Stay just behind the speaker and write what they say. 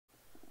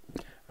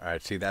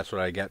Alright, see, that's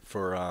what I get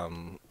for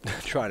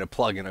trying to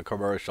plug in a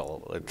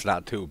commercial. It's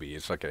not Tubi,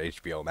 it's like an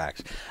HBO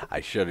Max.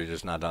 I should have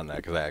just not done that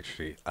because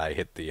I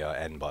hit the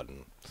end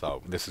button.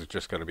 So this is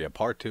just going to be a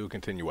part 2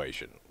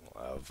 continuation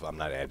of I'm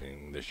not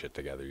editing this shit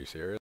together, you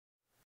serious?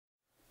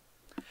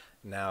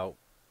 Now,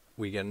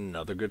 we get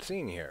another good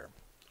scene here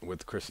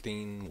with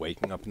Christine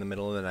waking up in the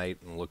middle of the night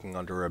and looking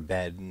under her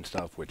bed and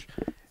stuff, which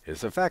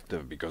is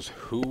effective because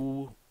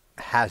who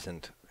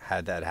hasn't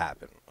had that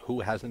happen?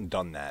 Who hasn't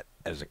done that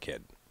as a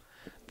kid?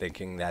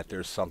 Thinking that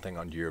there's something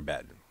under your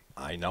bed.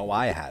 I know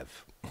I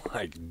have.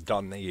 Like,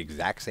 done the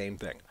exact same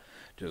thing.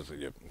 Just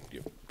you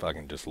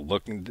fucking just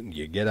looking.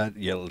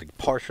 You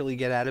partially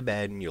get out of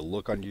bed and you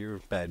look under your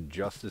bed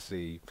just to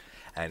see,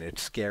 and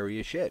it's scary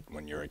as shit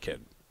when you're a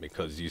kid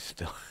because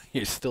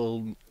you're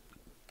still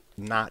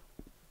not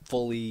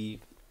fully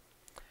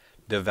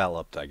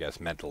developed, I guess,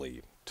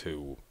 mentally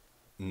to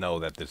know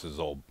that this is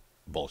all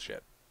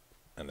bullshit.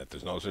 And that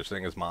there's no such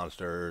thing as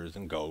monsters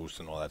and ghosts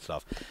and all that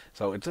stuff.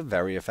 So it's a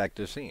very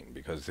effective scene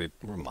because it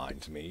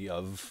reminds me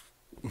of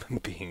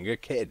being a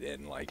kid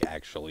and like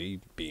actually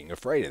being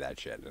afraid of that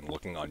shit and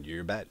looking under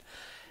your bed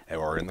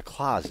or in the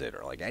closet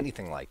or like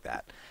anything like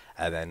that.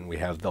 And then we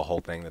have the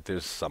whole thing that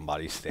there's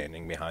somebody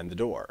standing behind the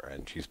door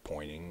and she's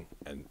pointing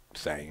and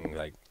saying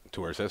like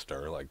to her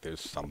sister like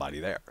there's somebody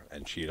there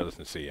and she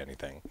doesn't see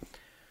anything.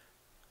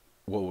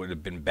 What would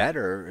have been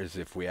better is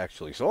if we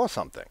actually saw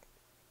something.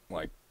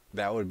 Like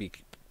that would be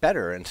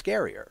better and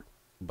scarier,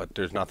 but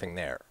there's nothing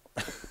there.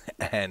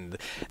 And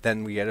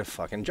then we get a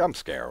fucking jump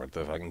scare with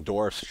the fucking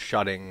door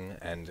shutting,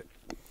 and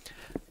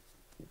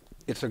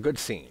it's a good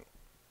scene.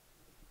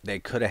 They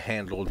could have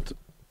handled,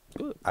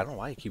 I don't know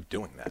why I keep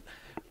doing that.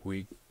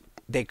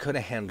 They could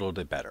have handled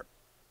it better.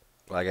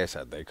 Like I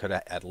said, they could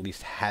have at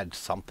least had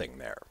something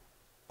there.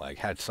 Like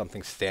had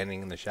something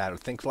standing in the shadow.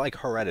 Things like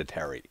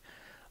Hereditary.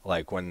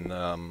 Like when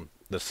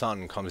the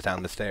son comes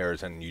down the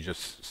stairs and you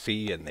just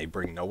see, and they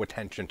bring no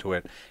attention to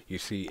it, you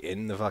see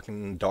in the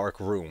fucking dark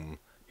room,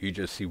 you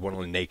just see one of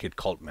the naked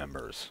cult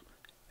members.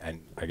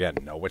 And again,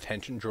 no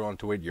attention drawn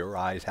to it, your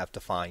eyes have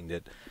to find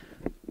it.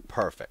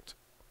 Perfect.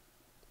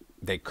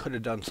 They could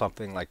have done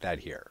something like that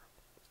here,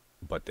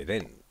 but they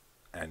didn't.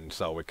 And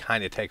so it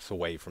kind of takes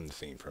away from the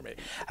scene for me.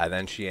 And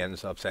then she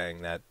ends up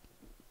saying that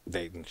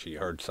she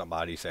heard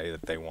somebody say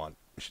that they want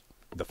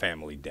the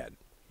family dead.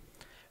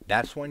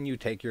 That's when you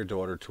take your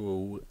daughter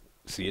to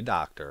see a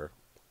doctor,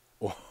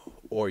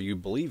 or you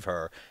believe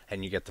her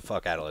and you get the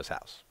fuck out of this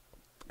house.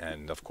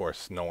 And of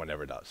course, no one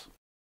ever does.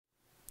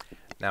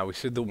 Now we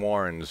see the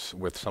Warrens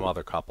with some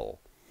other couple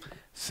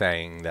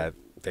saying that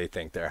they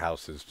think their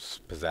house is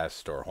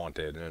possessed or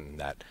haunted and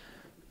that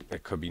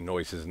it could be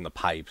noises in the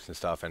pipes and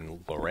stuff.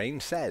 And Lorraine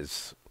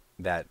says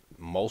that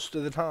most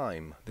of the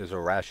time there's a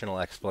rational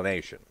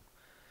explanation.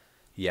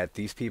 Yet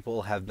these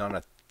people have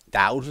done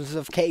thousands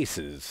of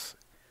cases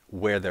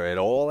where it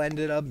all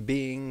ended up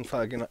being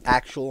fucking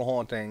actual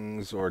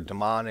hauntings or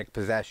demonic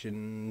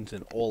possessions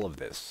and all of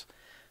this.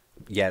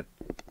 Yet,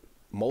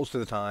 most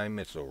of the time,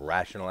 it's a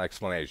rational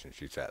explanation,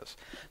 she says.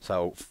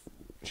 So,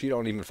 she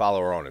don't even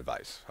follow her own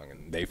advice. I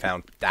mean, they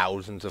found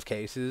thousands of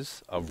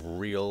cases of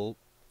real,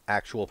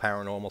 actual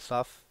paranormal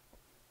stuff.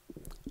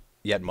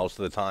 Yet, most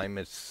of the time,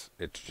 it's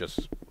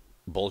just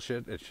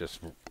bullshit. It's just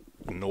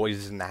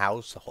noises in the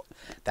house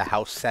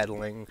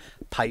settling,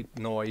 pipe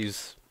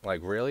noise.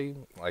 Like, really?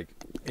 Like,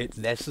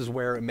 this is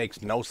where it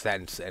makes no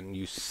sense, and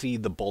you see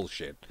the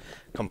bullshit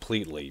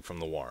completely from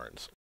the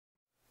Warrens.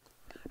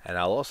 And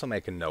I'll also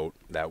make a note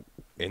that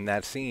in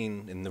that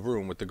scene in the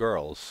room with the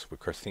girls, with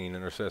Christine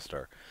and her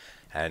sister,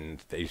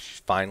 and they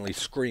finally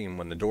scream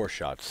when the door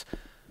shuts,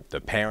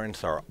 the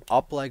parents are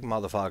up like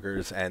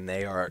motherfuckers, and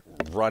they are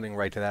running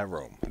right to that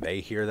room. They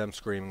hear them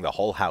screaming, the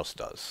whole house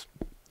does.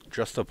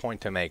 Just a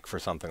point to make for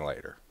something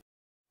later.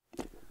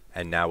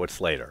 And now it's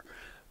later.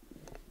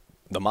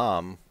 The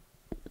mom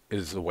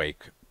is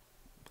awake,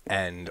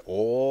 and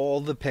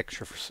all the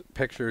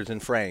pictures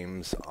and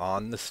frames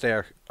on the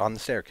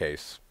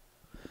staircase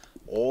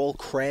all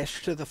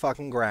crash to the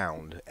fucking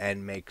ground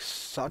and make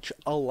such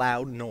a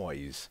loud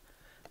noise,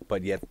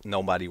 but yet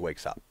nobody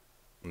wakes up.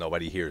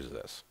 Nobody hears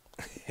this.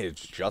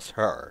 It's just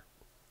her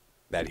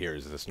that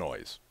hears this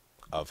noise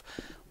of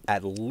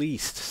at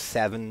least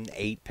 7,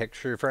 8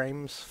 picture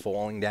frames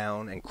falling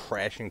down and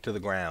crashing to the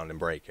ground and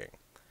breaking.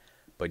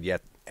 But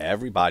yet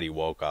everybody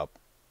woke up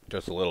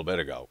just a little bit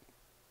ago,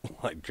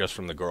 like just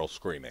from the girl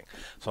screaming.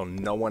 So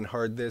no one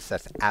heard this.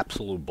 That's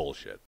absolute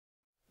bullshit.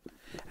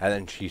 And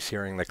then she's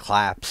hearing the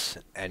claps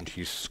and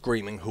she's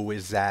screaming, "Who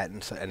is that?"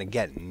 And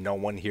again, no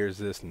one hears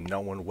this.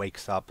 No one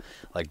wakes up.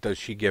 Like, does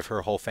she give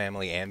her whole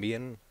family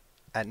Ambien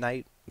at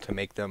night to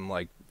make them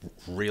like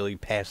really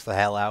pass the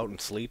hell out and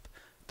sleep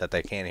that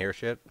they can't hear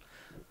shit?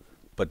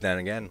 But then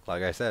again,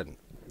 like I said,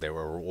 they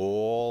were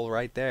all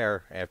right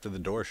there after the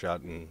door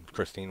shut and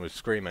Christine was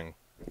screaming.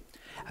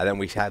 And then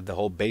we had the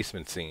whole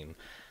basement scene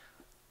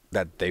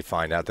that they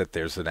find out that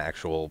there's an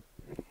actual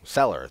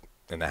cellar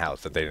in the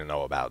house that they didn't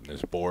know about, and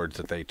there's boards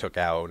that they took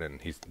out, and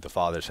the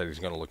father said he's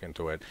going to look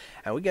into it.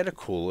 And we get a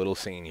cool little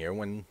scene here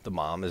when the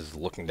mom is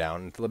looking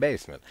down into the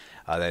basement.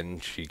 Then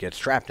she gets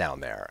trapped down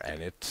there,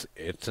 and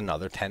it's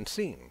another tense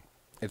scene.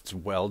 It's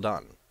well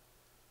done.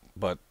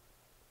 But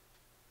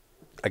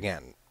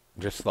again,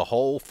 just the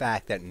whole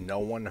fact that no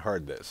one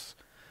heard this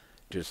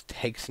just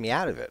takes me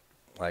out of it.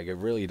 Like, it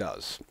really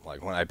does.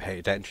 Like, when I pay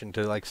attention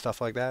to like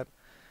stuff like that,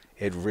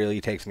 it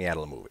really takes me out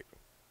of the movie.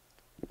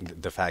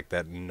 The fact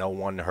that no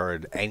one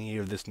heard any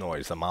of this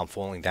noise, the mom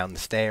falling down the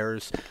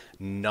stairs,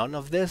 none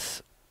of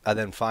this, and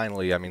then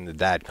finally, I mean, the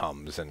dad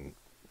comes and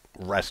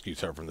rescues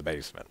her from the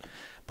basement.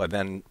 But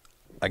then,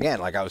 again,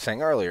 like I was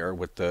saying earlier,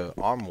 with the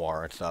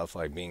armoire and stuff,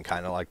 like being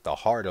kind of like the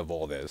heart of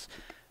all this,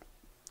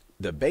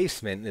 the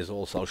basement is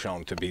also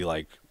shown to be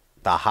like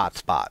the hot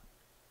spot.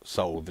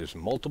 So there's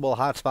multiple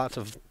hot spots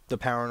of the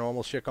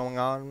paranormal shit going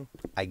on,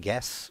 I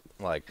guess.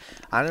 Like,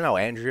 I don't know,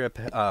 Andrea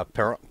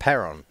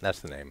Perron, that's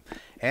the name.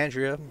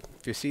 Andrea,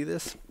 if you see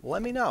this,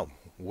 let me know.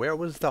 Where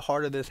was the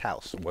heart of this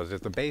house? Was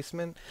it the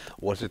basement?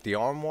 Was it the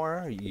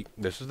armoire?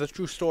 This is the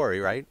true story,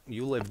 right?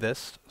 You live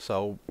this,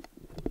 so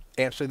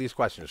answer these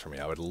questions for me.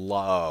 I would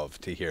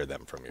love to hear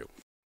them from you.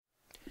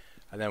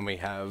 And then we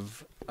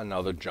have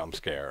another jump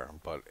scare,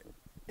 but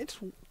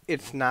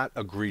it's not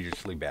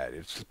egregiously bad.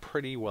 It's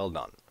pretty well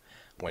done.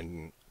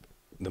 When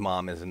the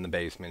mom is in the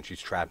basement,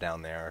 she's trapped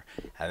down there,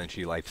 and then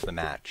she lights the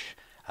match,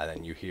 and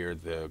then you hear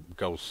the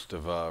ghost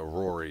of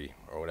Rory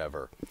or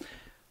whatever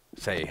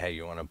say, "Hey,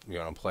 you wanna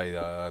play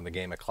the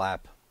game of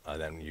clap?"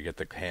 Then you get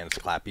the hands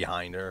clap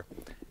behind her,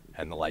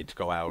 and the lights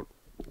go out.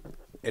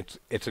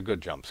 It's a good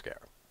jump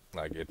scare.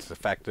 Like, it's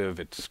effective.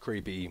 It's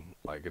creepy.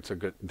 Like,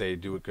 they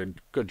do a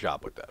good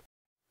job with that.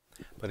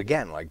 But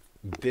again, like,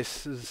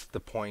 this is the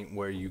point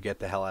where you get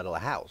the hell out of the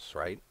house,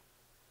 right?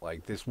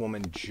 Like, this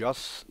woman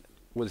just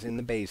was in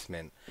the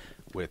basement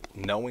with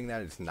knowing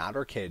that it's not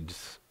her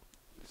kids,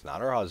 it's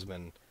not her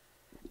husband,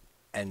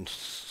 and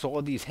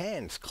saw these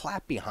hands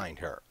clap behind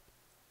her.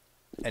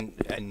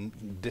 And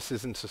this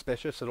isn't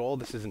suspicious at all.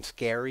 This isn't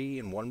scary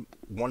in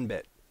one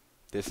bit.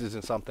 This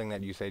isn't something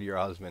that you say to your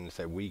husband and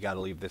say, "We got to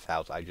leave this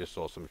house. I just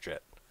saw some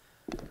shit."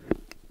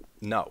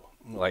 No.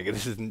 Like,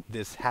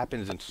 this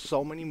happens in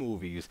so many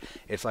movies.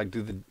 It's like,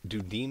 do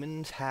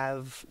demons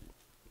have,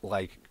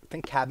 like,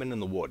 think Cabin in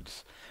the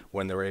Woods,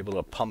 when they're able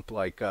to pump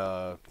like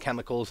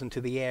chemicals into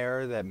the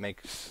air that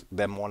makes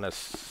them want to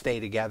stay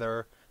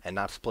together and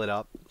not split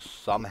up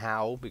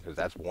somehow, because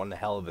that's one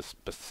hell of a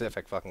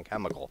specific fucking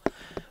chemical.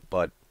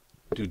 But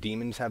do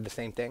demons have the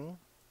same thing?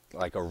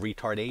 Like a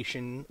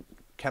retardation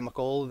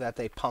chemical that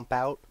they pump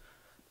out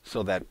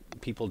so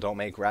that people don't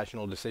make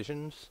rational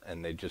decisions,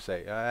 and they just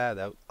say,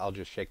 I'll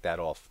just shake that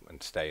off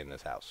and stay in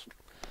this house.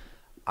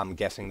 I'm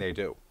guessing they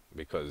do,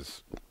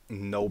 because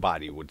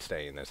nobody would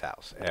stay in this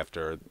house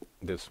after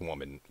this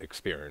woman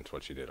experienced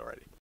what she did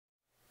already.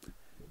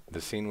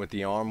 The scene with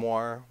the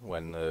armoire,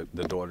 when the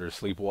daughter's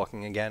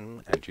sleepwalking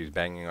again, and she's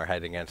banging her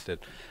head against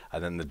it,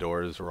 and then the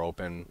doors are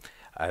open,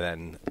 and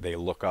then they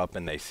look up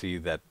and they see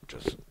that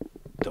just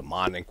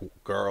demonic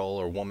girl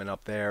or woman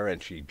up there,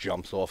 and she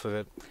jumps off of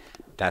it.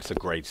 That's a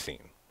great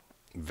scene.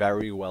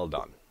 Very well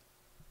done.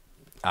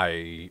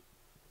 I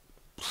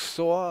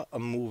saw a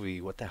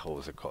movie, what the hell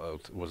was it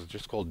called? Was it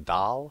just called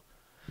Doll?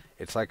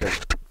 It's like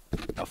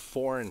a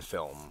foreign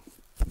film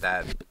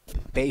that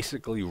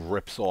basically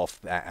rips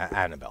off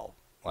Annabelle,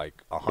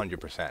 like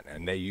 100%,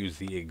 and they use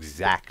the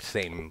exact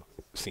same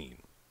scene,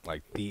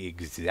 like the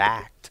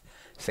exact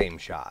same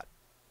shot.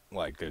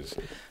 Like, there's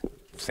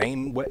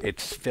same way,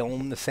 it's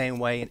filmed the same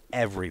way and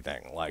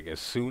everything. Like,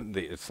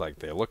 it's like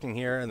they're looking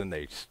here, and then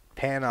they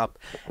pan up,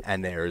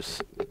 and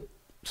there's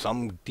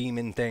some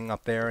demon thing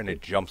up there, and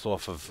it jumps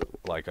off of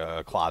like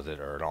a closet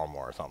or an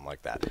armoire or something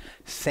like that.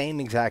 Same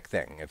exact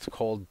thing. It's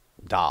called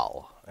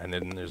Doll, and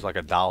then there's like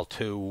a Doll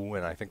 2,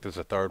 and I think there's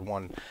a third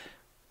one.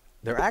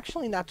 They're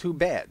actually not too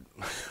bad.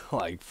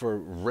 Like, for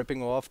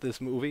ripping off this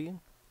movie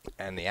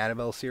and the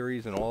Annabelle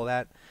series and all of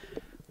that,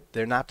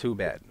 they're not too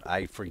bad.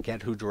 I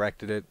forget who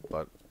directed it,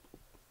 but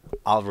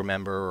I'll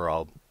remember, or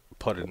I'll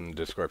put it in the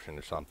description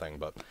or something.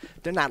 But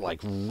they're not like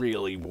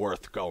really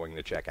worth going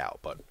to check out.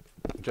 But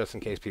just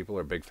in case people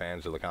are big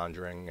fans of The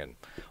Conjuring and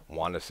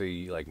want to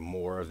see like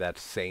more of that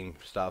same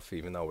stuff,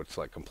 even though it's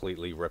like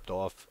completely ripped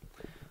off,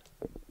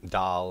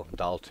 Doll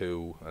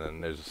 2, and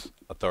then there's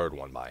a third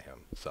one by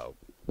him. So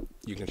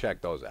you can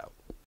check those out.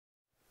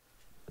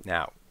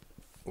 Now,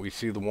 we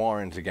see the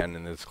Warrens again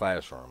in this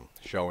classroom,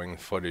 showing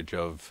footage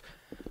of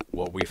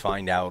what we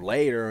find out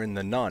later in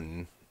The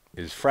Nun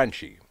is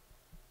Frenchie,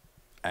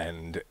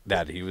 and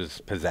that he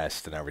was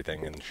possessed and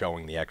everything, and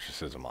showing the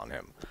exorcism on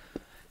him.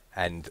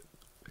 And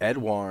Ed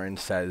Warren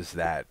says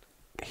that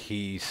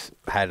he's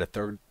had a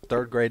third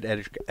grade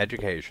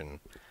education,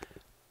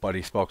 but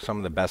he spoke some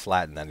of the best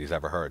Latin that he's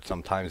ever heard,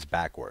 sometimes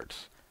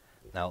backwards.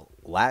 Now,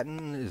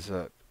 Latin is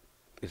a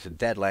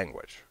dead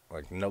language.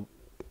 Like,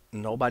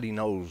 nobody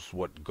knows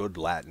what good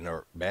Latin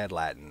or bad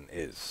Latin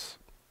is,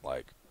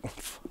 like,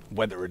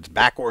 whether it's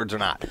backwards or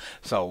not.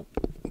 So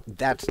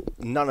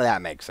none of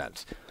that makes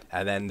sense.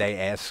 And then they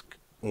ask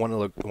one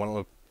of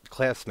the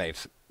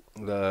classmates,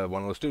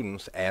 one of the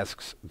students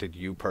asks, "Did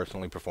you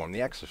personally perform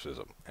the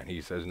exorcism?" And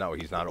he says, "No,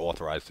 he's not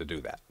authorized to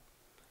do that."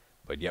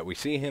 But yet we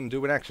see him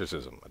do an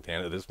exorcism at the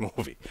end of this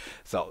movie.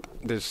 So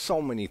there's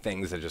so many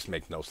things that just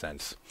make no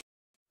sense.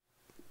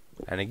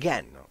 And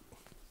again,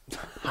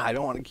 I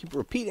don't want to keep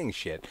repeating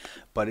shit,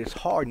 but it's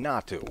hard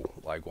not to,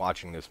 like,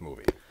 watching this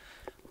movie.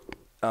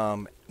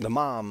 The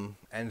mom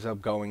ends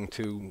up going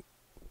to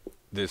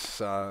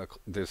this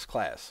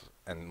class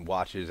and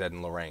watches Ed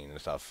and Lorraine and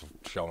stuff,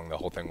 showing the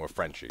whole thing with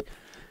Frenchie.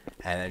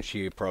 And then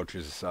she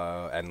approaches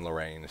Ed and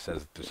Lorraine and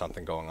says, "There's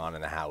something going on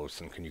in the house,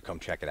 and can you come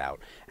check it out?"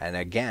 And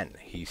again,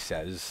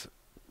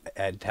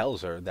 Ed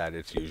tells her that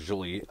it's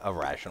usually a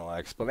rational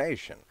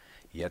explanation.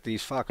 Yet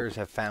these fuckers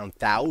have found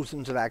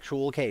thousands of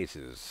actual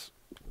cases.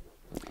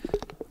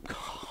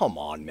 Come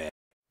on, man.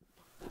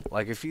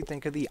 Like, if you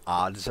think of the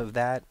odds of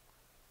that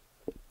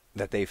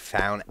they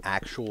found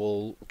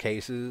actual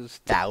cases,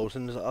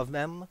 thousands of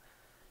them,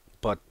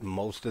 but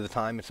most of the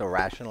time it's a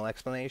rational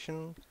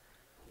explanation.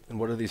 And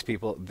what are these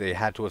people? They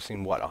had to have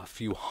seen, what, a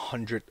few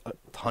hundred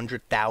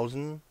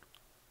thousand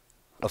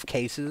of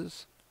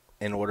cases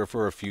in order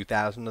for a few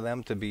thousand of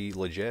them to be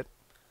legit.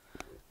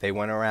 They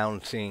went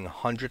around seeing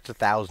hundreds of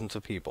thousands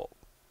of people.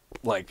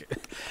 Like,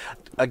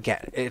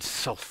 again, it's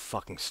so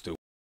fucking stupid.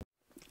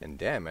 And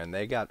damn, man,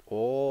 they got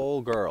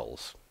all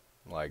girls.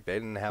 Like, they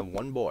didn't have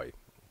one boy.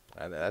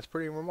 That's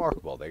pretty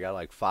remarkable. They got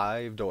like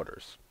 5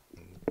 daughters.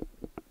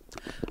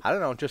 I don't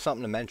know, just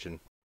something to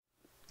mention.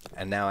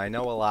 And now I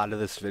know a lot of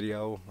this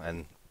video,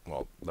 and,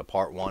 well, the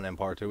part 1 and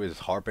part 2 is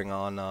harping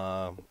on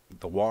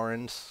the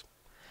Warrens.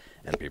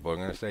 And people are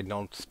going to say,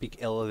 don't speak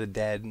ill of the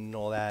dead and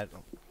all that.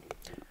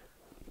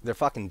 They're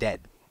fucking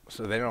dead,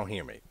 so they don't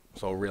hear me.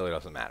 So it really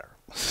doesn't matter.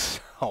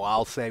 So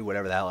I'll say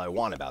whatever the hell I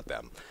want about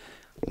them.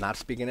 I'm not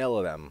speaking ill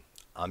of them.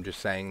 I'm just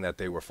saying that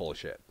they were full of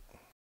shit.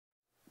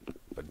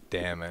 But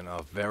damn, man,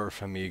 Vera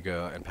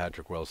Farmiga and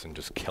Patrick Wilson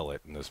just kill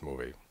it in this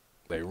movie.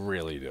 They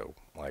really do.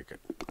 Like,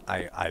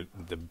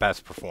 the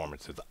best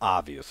performances,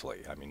 obviously.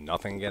 I mean,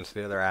 nothing against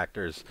the other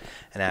actors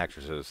and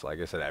actresses. Like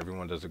I said,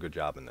 everyone does a good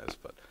job in this,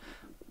 but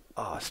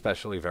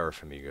especially Vera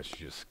Farmiga.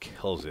 She just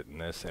kills it in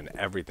this and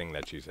everything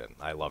that she's in.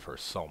 I love her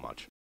so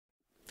much.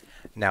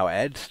 Now,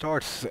 Ed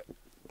starts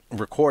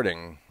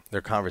recording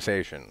their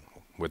conversation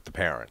with the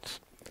parents.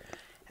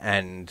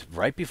 And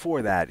right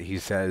before that, he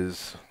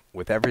says,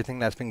 "With everything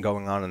that's been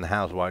going on in the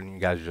house, why don't you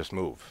guys just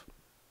move?"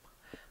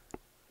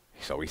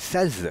 So he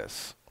says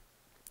this.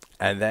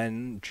 And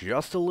then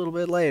just a little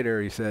bit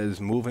later, he says,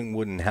 "Moving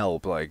wouldn't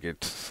help. Like,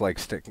 it's like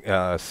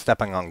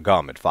stepping on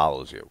gum. It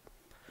follows you."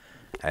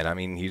 And I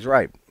mean, he's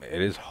right.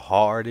 It is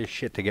hard as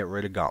shit to get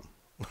rid of gum.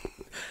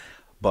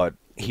 But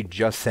he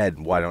just said,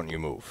 "Why don't you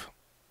move?"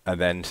 And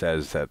then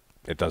says that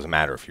it doesn't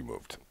matter if you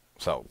moved.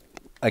 So,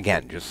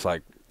 again, just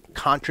like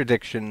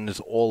contradictions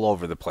all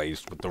over the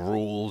place with the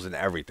rules and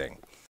everything.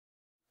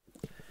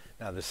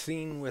 Now, the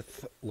scene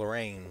with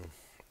Lorraine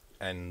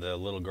and the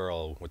little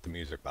girl with the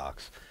music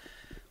box,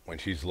 when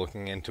she's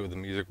looking into the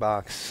music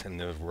box and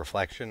the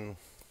reflection.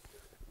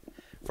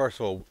 First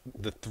of all,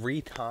 the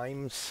 3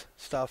 times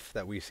stuff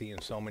that we see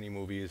in so many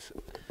movies,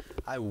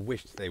 I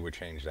wish they would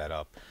change that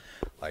up.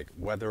 Like,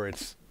 whether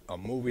it's a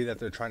movie that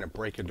they're trying to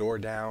break a door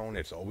down,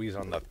 it's always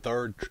on the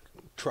 3rd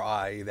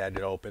try that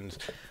it opens.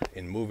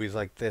 In movies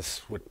like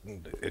this,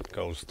 it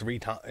goes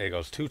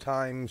 2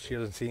 times, she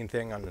doesn't see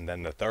anything, and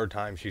then the 3rd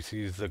time she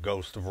sees the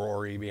ghost of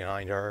Rory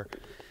behind her,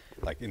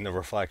 like in the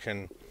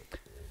reflection.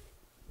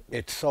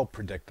 It's so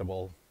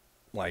predictable.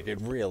 Like, it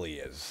really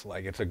is.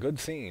 Like, it's a good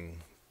scene,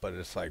 but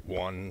it's like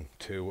 1,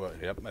 2,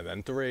 yep, and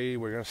then 3,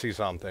 we're gonna see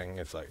something.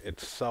 It's like,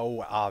 it's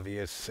so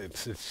obvious.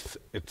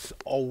 It's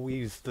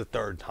always the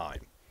 3rd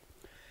time.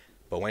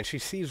 But when she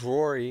sees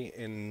Rory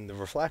in the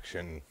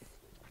reflection,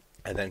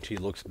 and then she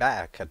looks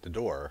back at the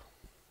door,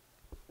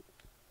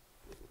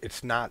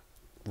 it's not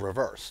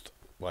reversed.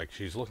 Like,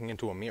 she's looking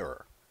into a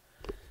mirror,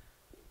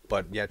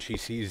 but yet she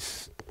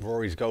sees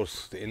Rory's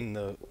ghost in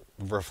the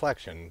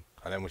reflection,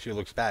 and then when she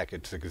looks back,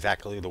 it's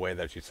exactly the way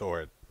that she saw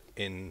it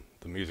in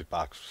the music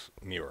box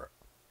mirror.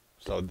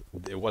 So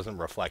it wasn't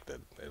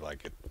reflected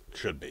like it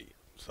should be.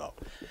 So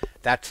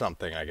that's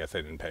something I guess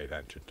I didn't pay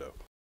attention to.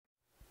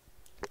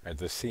 At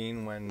the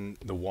scene when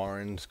the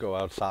Warrens go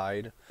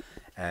outside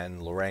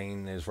and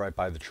Lorraine is right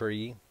by the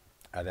tree,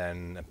 and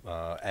then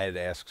Ed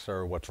asks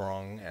her what's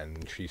wrong,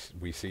 and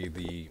we see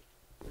the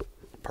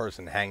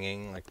person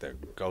hanging, like the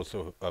ghost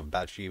of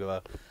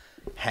Bathsheba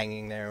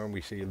hanging there, and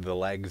we see the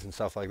legs and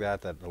stuff like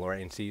that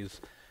Lorraine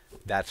sees.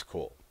 That's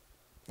cool.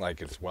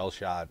 Like, it's well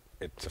shot,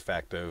 it's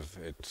effective,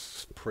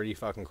 it's pretty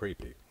fucking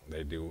creepy.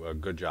 They do a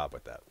good job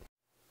with that.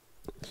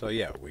 So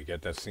yeah, we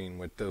get that scene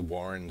with the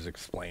Warrens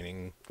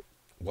explaining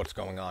what's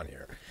going on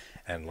here.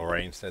 And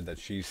Lorraine said that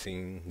she's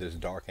seen this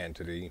dark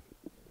entity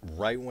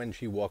right when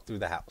she walked through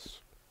the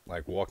house.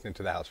 Like, walked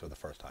into the house for the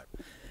first time.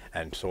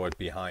 And saw it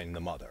behind the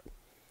mother.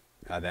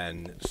 And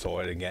then saw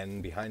it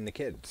again behind the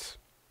kids.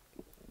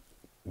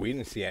 We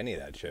didn't see any of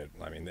that shit.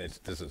 I mean, this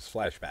is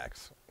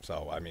flashbacks.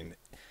 So, I mean,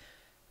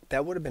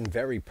 that would have been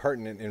very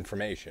pertinent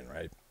information,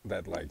 right?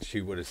 that like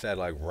she would have said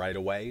like right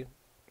away,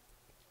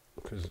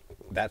 because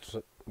that's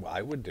what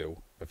I would do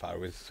if I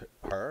was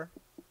her.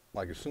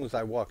 Like as soon as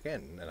I walk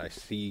in and I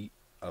see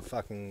a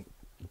fucking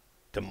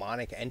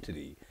demonic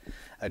entity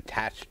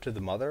attached to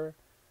the mother,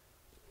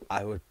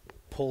 I would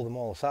pull them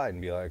all aside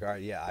and be like, all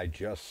right, yeah, I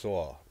just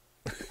saw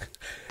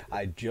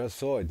I just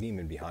saw a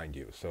demon behind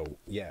you. So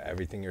yeah,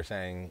 everything you're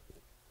saying,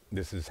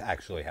 this is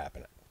actually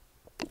happening.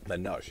 But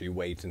no, she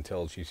waits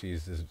until she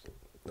sees this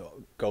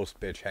ghost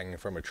bitch hanging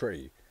from a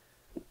tree,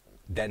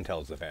 then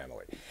tells the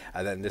family.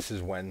 And then this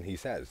is when he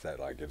says that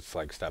like it's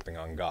like stepping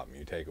on gum,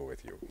 you take it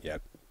with you.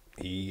 Yet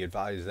he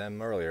advised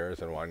them earlier,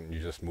 said why don't you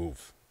just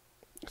move.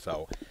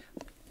 So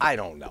I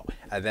don't know.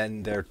 And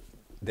then they're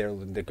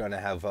gonna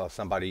have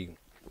somebody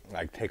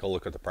like take a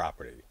look at the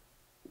property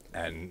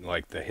and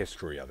like the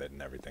history of it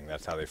and everything.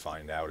 That's how they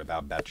find out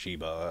about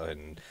Bathsheba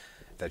and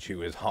that she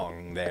was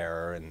hung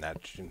there, and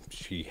that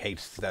she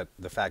hates that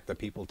the fact that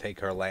people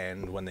take her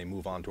land when they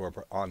move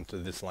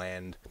onto this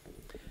land,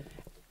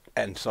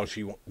 and so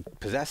she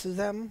possesses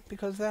them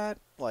because of that.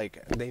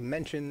 Like they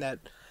mentioned that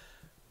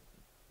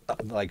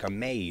like a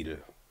maid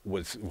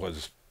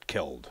was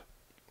killed,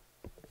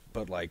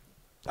 but like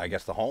I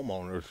guess the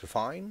homeowners are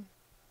fine.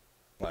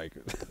 Like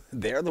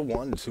they're the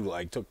ones who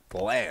like took the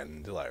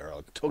land, like,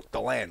 or took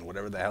the land,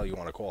 whatever the hell you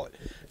want to call it.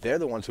 They're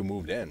the ones who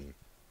moved in,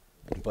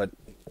 but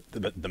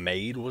the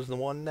maid was the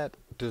one that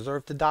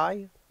deserved to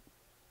die.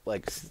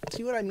 Like,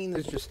 see what I mean?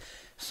 There's just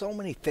so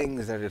many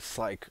things that it's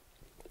like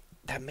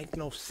that make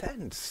no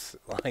sense.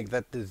 Like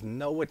that there's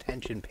no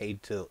attention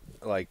paid to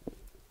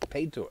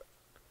paid to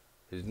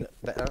it. No,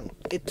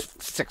 it's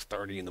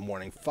 6:30 in the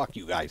morning. Fuck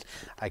you guys.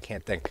 I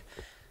can't think.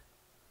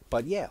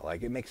 But yeah,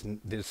 like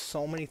there's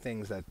so many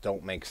things that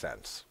don't make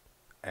sense.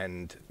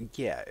 And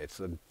yeah, it's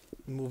a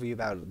movie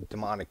about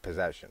demonic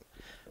possession.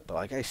 But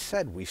like I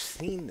said, we've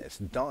seen this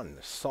done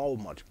so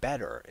much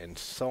better in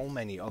so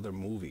many other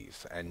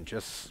movies. And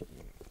just,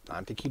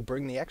 not to keep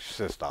bringing The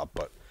Exorcist up,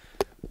 but,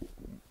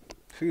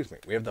 excuse me,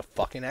 we have The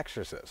fucking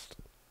Exorcist.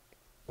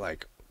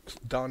 Like,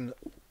 done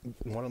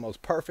one of the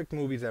most perfect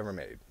movies ever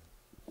made.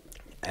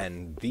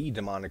 And the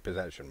demonic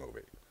possession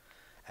movie.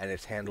 And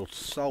it's handled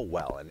so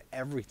well, and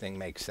everything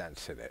makes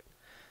sense in it.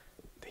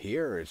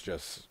 Here, it's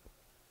just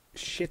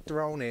shit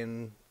thrown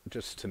in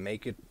just to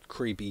make it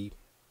creepy,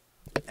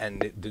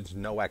 and there's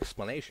no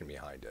explanation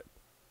behind it.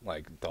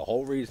 Like, the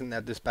whole reason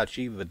that this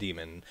Bathsheba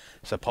demon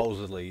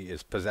supposedly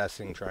is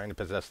trying to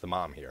possess the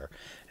mom here,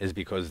 is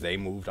because they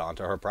moved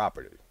onto her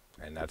property,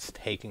 and that's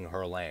taking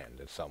her land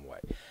in some way.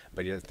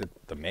 But yet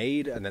the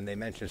maid, and then they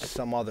mentioned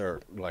some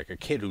other, like a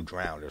kid who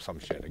drowned or some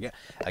shit.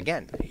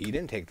 Again, he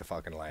didn't take the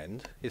fucking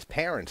land. His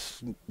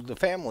parents, the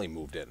family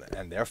moved in,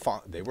 and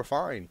they were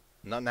fine.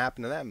 Nothing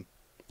happened to them.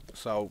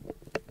 So,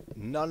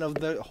 none of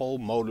the whole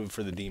motive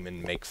for the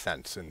demon makes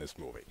sense in this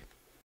movie.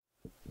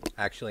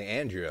 Actually,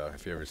 Andrea,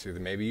 if you ever see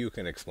them, maybe you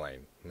can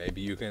explain.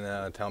 Maybe you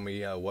can tell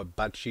me what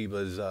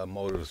Bathsheba's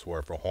motives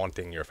were for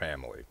haunting your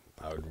family.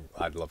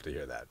 I'd love to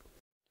hear that.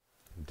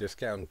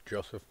 Discount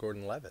Joseph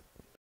Gordon-Levitt.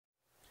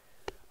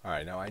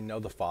 Alright, now I know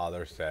the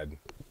father said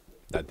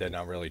that they're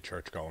not really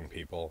church-going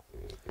people,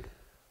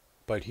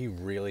 but he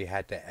really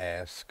had to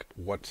ask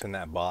what's in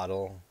that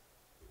bottle.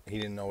 He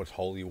didn't know it's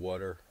holy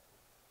water.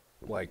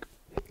 Like,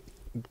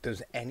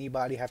 does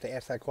anybody have to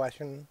ask that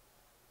question?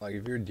 Like,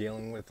 if you're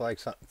dealing with like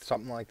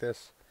something like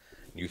this,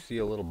 you see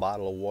a little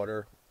bottle of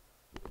water,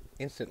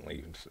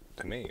 instantly,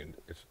 to me,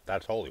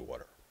 that's holy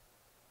water.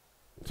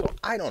 So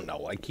I don't know.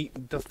 Like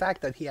the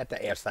fact that he had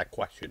to ask that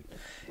question,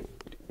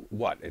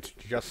 what? It's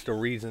just a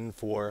reason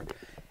for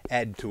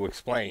Ed to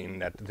explain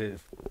that the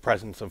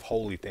presence of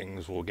holy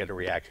things will get a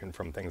reaction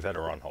from things that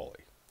are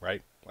unholy,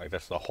 right? Like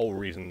that's the whole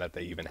reason that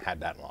they even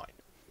had that line,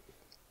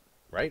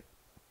 right?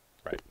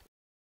 Right.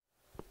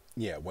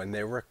 Yeah, when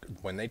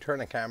they turn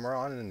the camera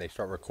on and they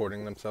start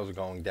recording themselves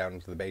going down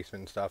into the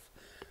basement and stuff,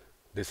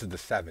 this is the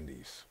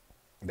 70s.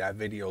 That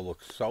video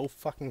looks so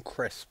fucking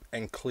crisp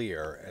and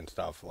clear and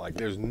stuff. Like,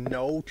 there's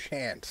no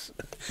chance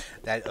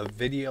that a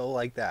video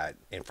like that,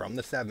 and from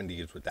the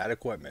 70s with that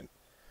equipment,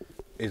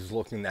 is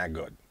looking that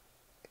good.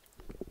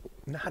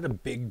 Not a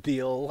big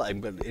deal,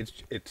 but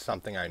it's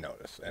something I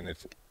notice, and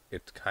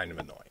it's kind of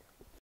annoying.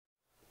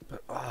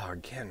 But, oh,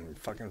 again,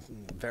 fucking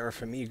Vera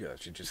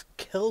Farmiga, she just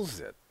kills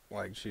it.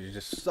 Like, she's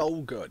just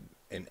so good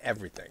in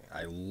everything.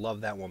 I love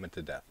that woman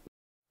to death.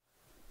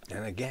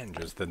 And again,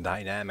 just the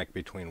dynamic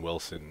between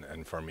Wilson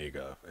and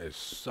Farmiga is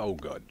so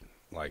good.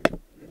 Like,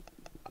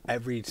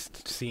 every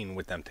scene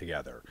with them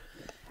together,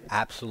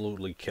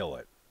 absolutely kill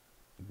it.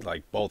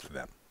 Like, both of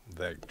them.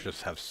 They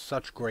just have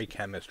such great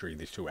chemistry,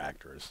 these two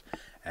actors.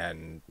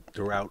 And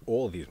throughout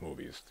all of these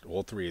movies,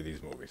 all three of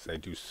these movies, they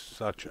do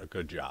such a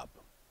good job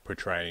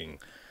portraying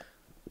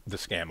the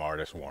scam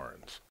artist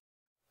Warrens.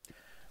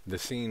 The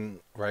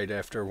scene right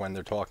after when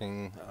they're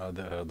talking,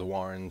 the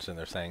Warrens, and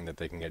they're saying that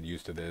they can get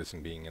used to this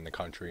and being in the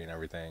country and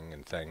everything,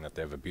 and saying that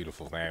they have a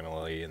beautiful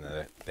family and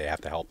that they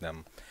have to help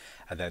them.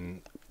 And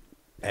then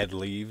Ed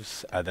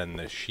leaves, and then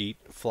the sheet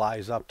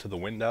flies up to the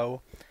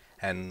window,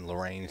 and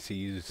Lorraine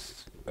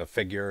sees a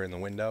figure in the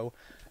window.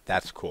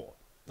 That's cool.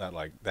 That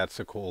like that's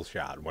a cool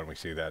shot when we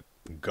see that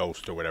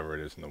ghost or whatever it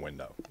is in the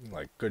window.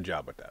 Like, good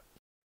job with that.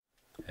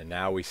 And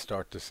now we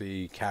start to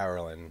see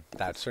Carolyn.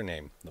 That's her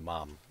name, the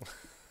mom.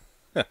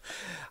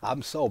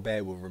 I'm so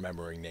bad with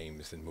remembering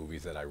names in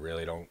movies that I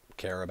really don't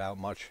care about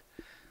much.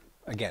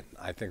 Again,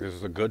 I think this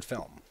is a good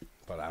film,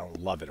 but I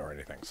don't love it or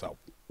anything. So,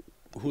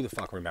 who the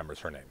fuck remembers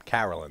her name?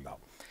 Carolyn, though.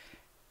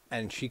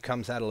 And she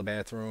comes out of the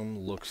bathroom,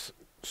 looks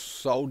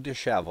so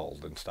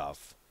disheveled and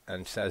stuff,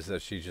 and says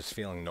that she's just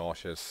feeling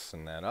nauseous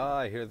and that, oh,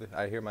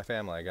 I hear my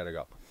family, I gotta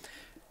go.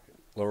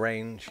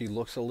 Lorraine, she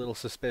looks a little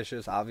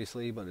suspicious,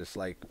 obviously, but it's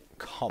like,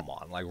 come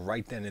on, like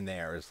right then and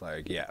there, it's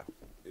like, yeah,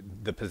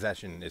 the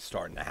possession is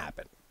starting to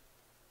happen.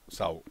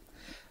 So,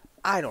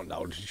 I don't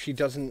know, she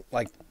doesn't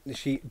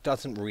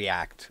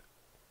react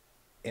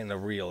in a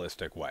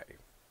realistic way.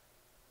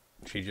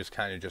 She just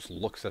kind of just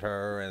looks at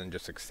her and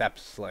just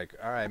accepts, like,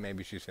 all right,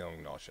 maybe she's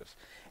feeling nauseous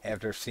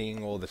after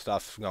seeing all the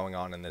stuff going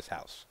on in this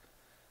house.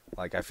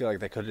 Like, I feel like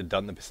they could have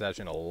done the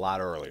possession a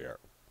lot earlier.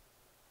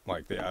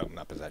 Like,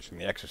 not possession,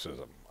 the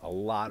exorcism, a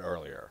lot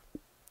earlier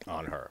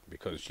on her,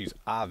 because she's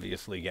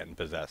obviously getting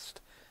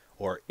possessed,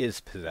 or is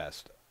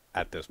possessed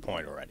at this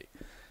point already.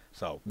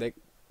 So,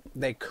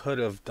 they could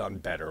have done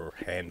better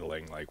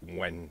handling, like,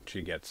 when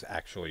she gets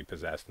actually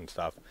possessed and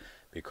stuff,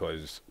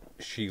 because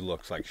she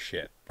looks like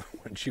shit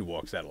when she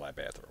walks out of that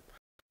bathroom.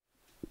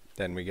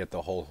 Then we get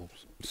the whole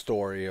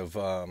story of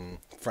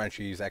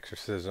Frenchie's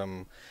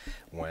exorcism,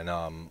 when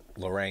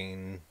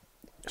Lorraine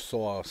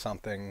saw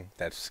something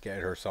that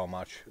scared her so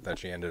much that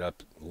she ended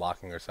up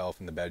locking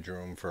herself in the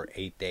bedroom for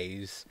 8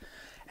 days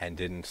and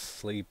didn't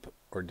sleep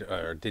or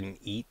didn't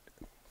eat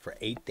for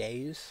 8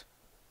 days.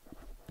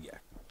 Yeah,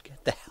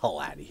 get the hell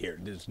out of here.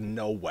 There's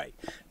no way.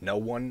 No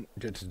one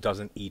just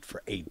doesn't eat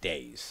for 8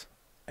 days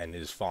and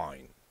is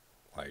fine.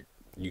 Like,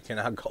 you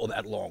cannot go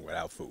that long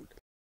without food.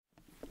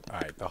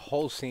 Alright, the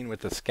whole scene with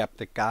the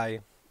skeptic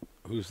guy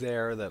who's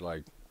there that,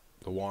 like,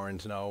 the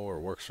Warrens know or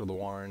works for the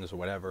Warrens or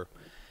whatever,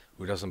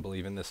 who doesn't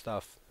believe in this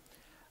stuff.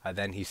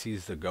 Then he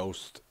sees the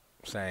ghost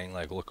saying,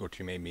 like, look what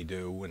you made me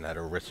do, and that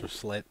her wrists are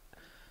slit.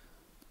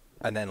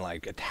 And then,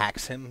 like,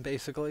 attacks him,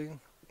 basically.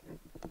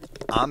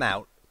 I'm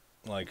out.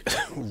 Like,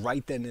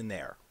 right then and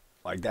there.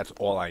 Like, that's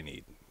all I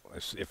need.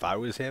 If I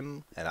was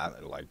him, and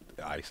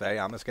I say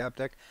I'm a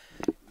skeptic,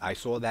 I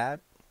saw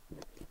that,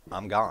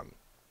 I'm gone.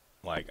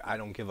 Like, I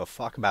don't give a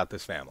fuck about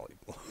this family.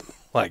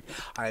 Like,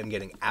 I am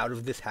getting out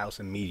of this house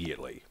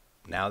immediately.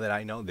 Now that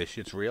I know this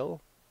shit's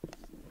real,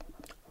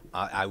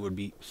 I would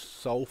be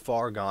so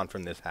far gone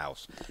from this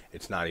house.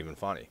 It's not even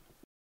funny.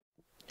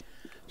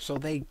 So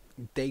they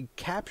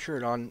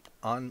captured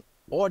on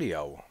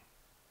audio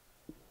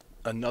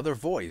another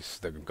voice,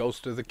 the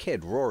ghost of the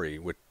kid, Rory,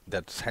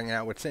 that's hanging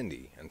out with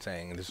Cindy and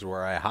saying, this is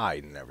where I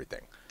hide and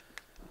everything.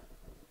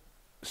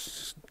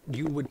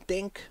 You would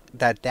think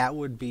that that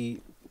would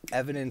be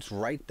evidence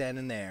right then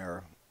and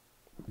there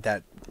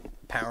that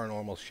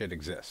paranormal shit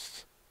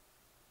exists.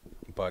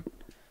 But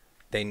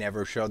they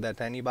never showed that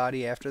to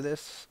anybody after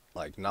this.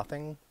 Like,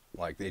 nothing.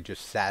 Like, they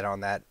just sat on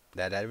that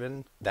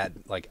evidence,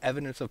 like,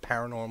 evidence of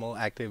paranormal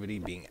activity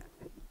being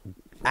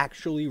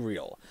actually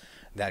real,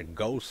 that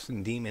ghosts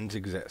and demons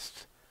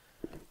exist,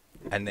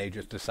 and they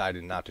just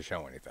decided not to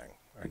show anything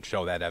and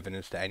show that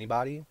evidence to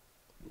anybody.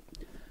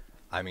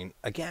 I mean,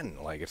 again,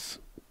 like,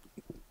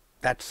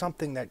 that's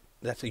something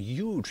that's a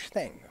huge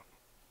thing,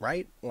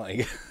 right?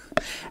 Like,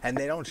 and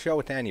they don't show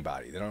it to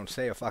anybody. They don't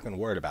say a fucking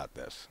word about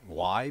this.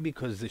 Why?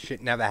 Because this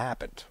shit never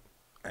happened.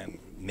 And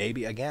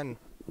maybe, again,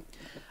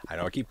 I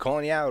know I keep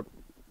calling you out,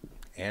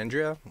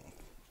 Andrea,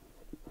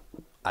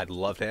 I'd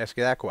love to ask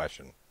you that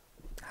question.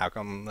 How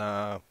come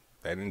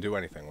they didn't do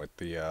anything with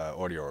the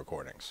audio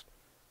recordings?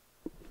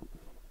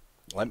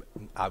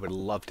 I would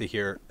love to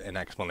hear an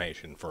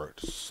explanation for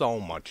so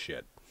much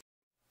shit.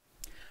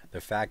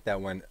 The fact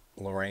that when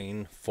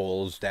Lorraine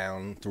falls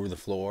down through the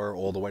floor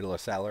all the way to the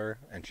cellar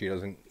and she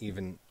doesn't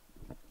even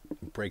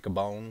break a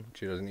bone,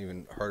 she doesn't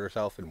even hurt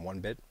herself in one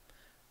bit,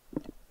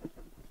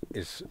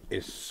 is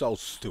so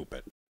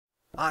stupid.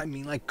 I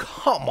mean, like,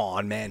 come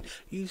on, man.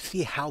 You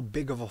see how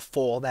big of a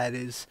fall that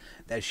is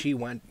that she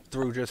went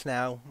through just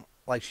now?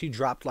 Like, she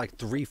dropped like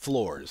 3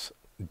 floors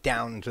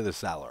down into the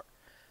cellar.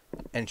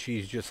 And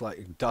she's just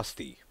like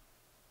dusty.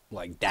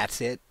 Like,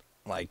 that's it?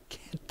 Like,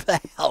 get the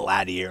hell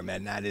out of here,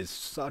 man. That is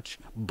such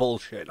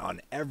bullshit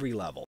on every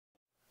level.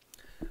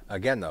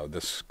 Again, though,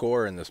 the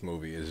score in this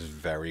movie is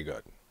very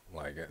good.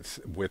 Like, it's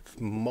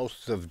with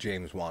most of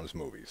James Wan's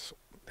movies.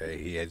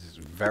 He is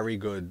very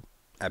good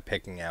at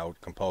picking out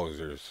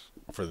composers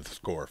for the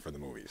score for the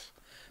movies.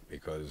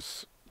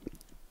 Because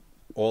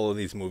all of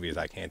these movies,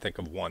 I can't think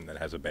of one that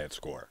has a bad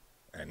score.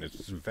 And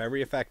it's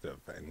very effective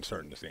in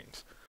certain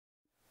scenes.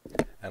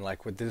 And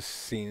like with this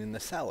scene in the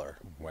cellar,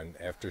 when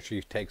after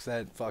she takes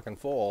that fucking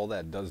fall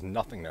that does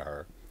nothing to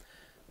her,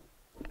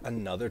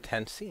 another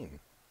tense scene.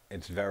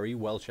 It's very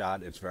well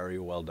shot, it's very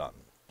well done.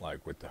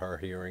 Like with her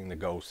hearing the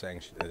ghost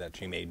saying that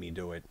she made me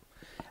do it,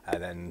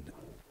 and then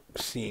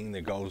seeing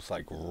the ghost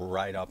like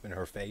right up in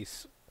her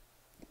face.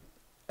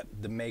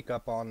 The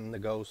makeup on the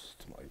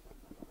ghost, like,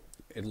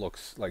 it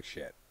looks like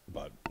shit.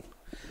 But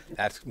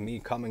that's me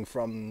coming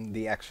from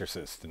The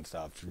Exorcist and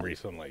stuff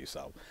recently,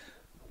 so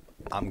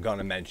I'm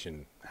gonna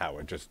mention how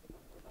it just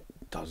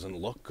doesn't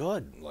look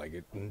good. Like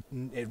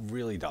it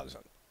really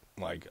doesn't.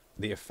 Like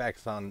the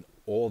effects on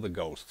all the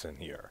ghosts in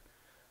here,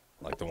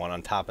 like the one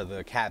on top of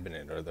the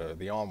cabinet or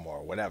the armoire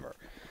or whatever,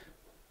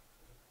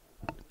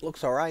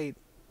 looks alright,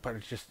 but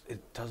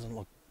it doesn't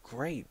look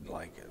great.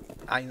 Like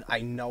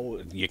I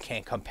know you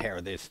can't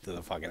compare this to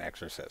the fucking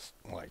Exorcist,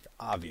 like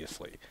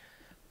obviously,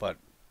 but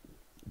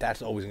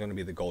that's always going to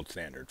be the gold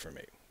standard for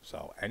me.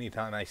 So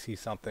anytime I see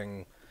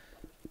something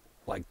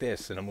like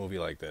this in a movie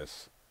like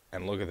this,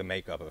 and look at the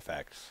makeup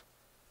effects,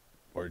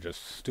 or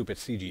just stupid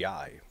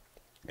CGI,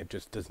 it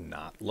just does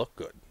not look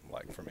good,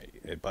 like for me.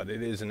 But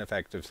it is an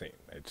effective scene.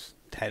 It's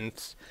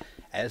tense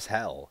as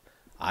hell.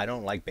 I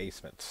don't like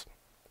basements.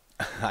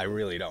 I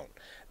really don't.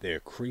 They're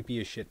creepy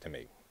as shit to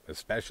me,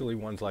 especially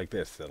ones like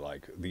this, that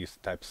like these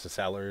types of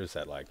cellars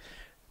that like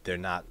they're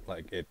not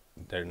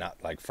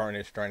like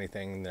furnished or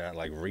anything. They're not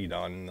like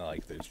redone.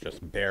 Like it's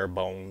just bare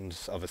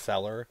bones of a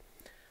cellar.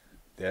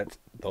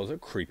 Those are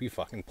creepy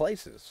fucking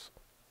places.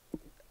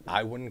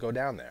 I wouldn't go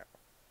down there.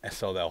 And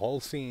so the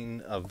whole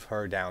scene of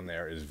her down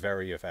there is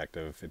very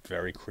effective. It's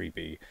very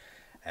creepy,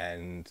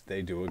 and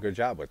they do a good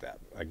job with that.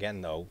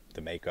 Again, though,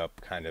 the makeup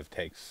kind of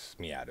takes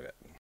me out of it.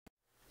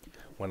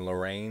 When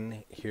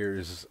Lorraine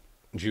hears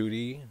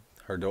Judy,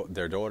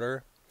 their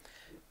daughter,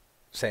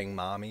 saying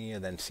 "mommy,"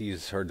 and then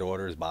sees her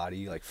daughter's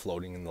body like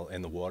floating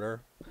in the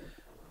water,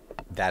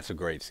 that's a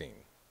great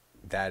scene.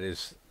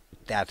 That's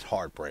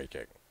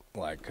heartbreaking.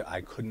 Like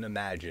I couldn't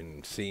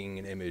imagine seeing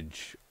an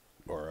image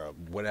or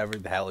whatever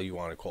the hell you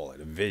want to call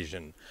it, a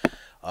vision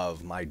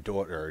of my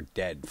daughter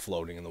dead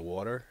floating in the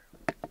water.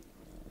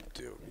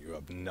 Dude, you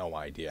have no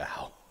idea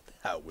how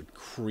that would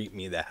creep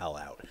me the hell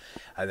out.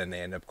 And then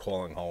they end up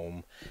calling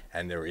home,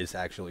 and there is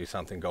actually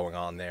something going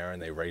on there,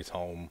 and they race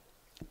home,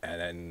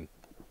 and then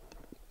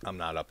I'm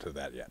not up to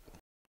that yet.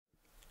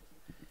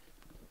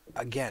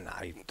 Again,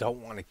 I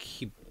don't want to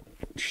keep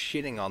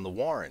shitting on the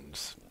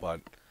Warrens,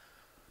 but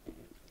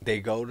they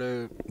go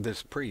to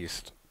this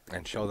priest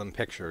and show them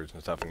pictures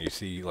and stuff, and you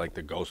see like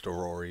the ghost of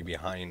Rory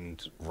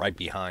right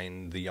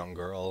behind the young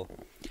girl,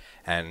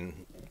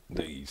 and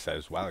he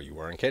says, "Wow, you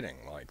weren't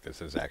kidding. Like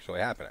this is actually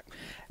happening."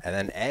 And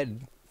then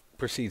Ed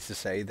proceeds to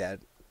say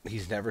that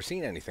he's never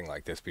seen anything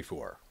like this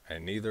before,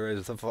 and neither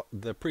is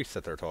the priest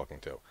that they're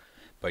talking to.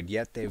 But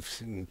yet they've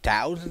seen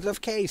thousands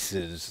of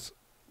cases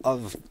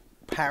of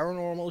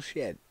paranormal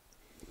shit,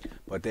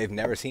 but they've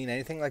never seen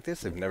anything like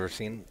this. They've never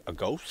seen a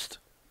ghost.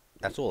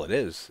 That's all it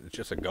is. It's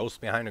just a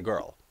ghost behind a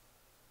girl.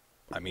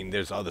 I mean,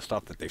 there's other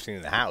stuff that they've seen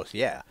in the house,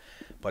 yeah,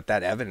 but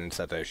that evidence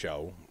that they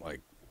show,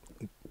 like,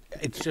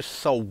 it's just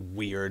so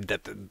weird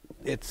that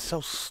it's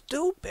so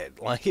stupid.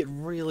 Like, it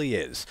really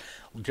is.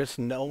 Just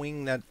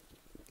knowing that,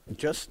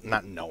 just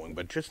not knowing,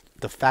 but just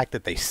the fact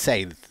that they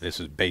say that this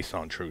is based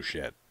on true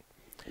shit.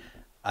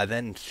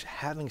 Then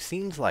having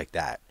scenes like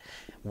that,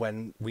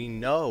 when we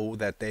know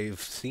that they've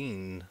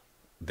seen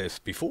this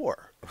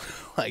before,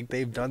 like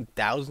they've done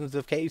thousands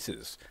of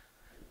cases,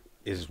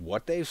 is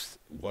what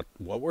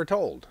we're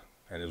told,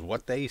 and is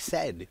what they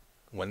said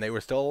when they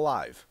were still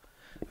alive.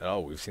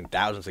 Oh, we've seen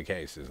thousands of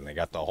cases, and they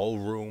got the whole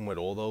room with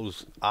all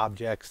those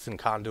objects and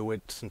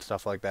conduits and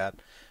stuff like that,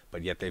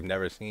 but yet they've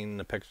never seen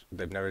a picture.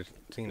 They've never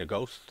seen a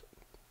ghost,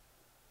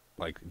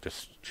 like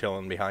just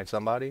chilling behind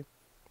somebody.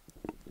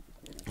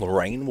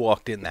 Lorraine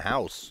walked in the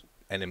house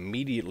and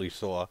immediately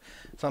saw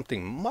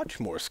something much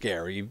more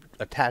scary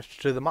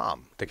attached to the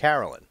mom, to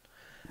Carolyn,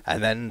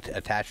 and then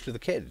attached to the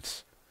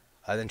kids.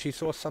 And then she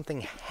saw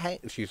something.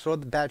 She saw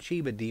the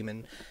Bathsheba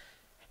demon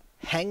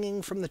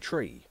hanging from the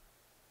tree.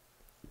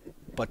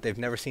 But they've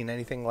never seen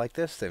anything like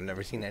this. They've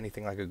never seen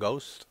anything like a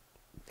ghost.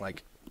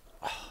 Like,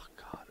 oh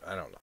God, I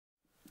don't know.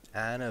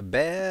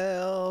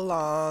 Annabelle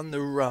on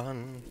the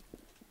run.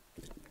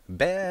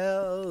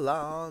 Belle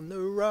on the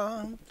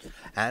run.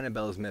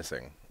 Annabelle's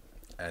missing,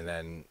 and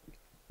then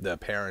the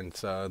parents,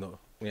 the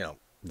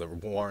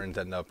Warrens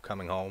end up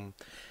coming home.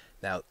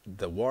 Now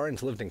the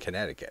Warrens lived in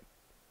Connecticut,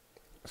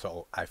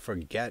 so I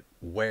forget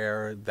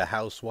where the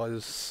house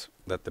was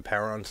that the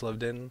Perrons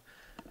lived in,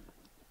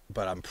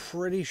 but I'm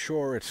pretty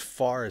sure it's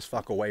far as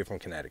fuck away from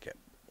Connecticut.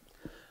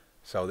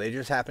 So they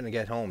just happened to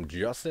get home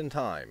just in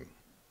time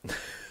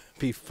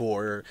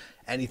before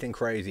anything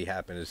crazy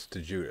happens to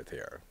Judith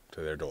here,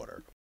 to their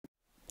daughter.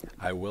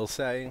 I will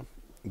say,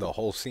 the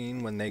whole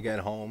scene when they get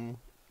home,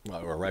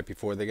 or right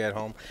before they get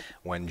home,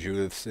 when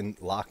Judith's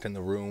locked in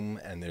the room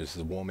and there's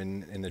the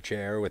woman in the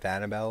chair with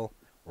Annabelle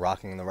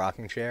rocking in the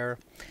rocking chair,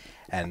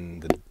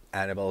 and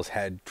Annabelle's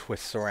head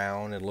twists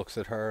around and looks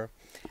at her,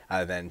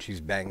 then she's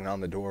banging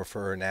on the door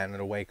for her Nana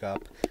to wake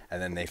up,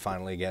 and then they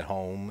finally get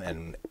home,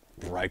 and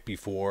right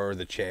before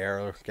the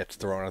chair gets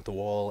thrown at the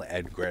wall,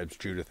 Ed grabs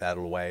Judith out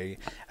of the way,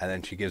 and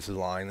then she gives the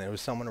line, "There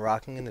was someone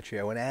rocking in the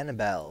chair with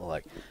Annabelle."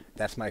 Like,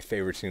 that's my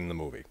favorite scene in the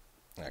movie.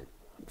 Like,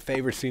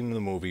 favorite scene in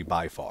the movie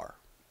by far.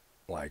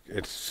 Like,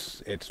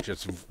 it's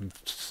just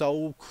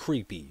so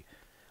creepy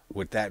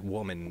with that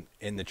woman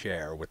in the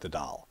chair with the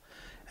doll.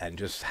 And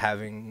just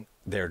having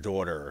their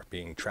daughter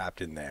being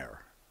trapped in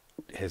there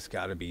has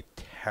got to be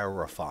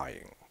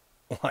terrifying.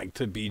 Like,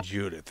 to be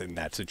Judith in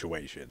that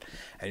situation.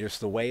 And just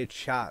the way it's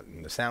shot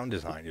and the sound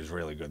design is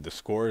really good. The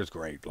score is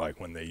great, like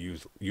when they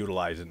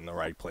utilize it in the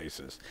right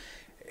places.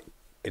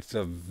 It's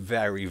a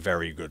very,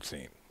 very good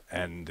scene.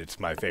 And it's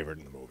my favorite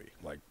in the movie.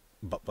 Like,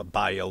 but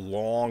by a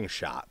long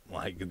shot.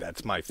 Like,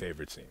 that's my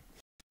favorite scene.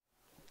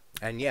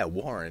 And yeah,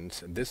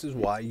 Warrens, this is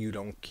why you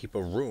don't keep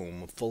a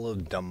room full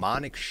of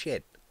demonic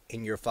shit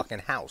in your fucking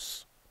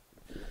house.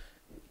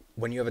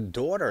 When you have a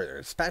daughter,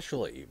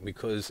 especially,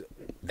 because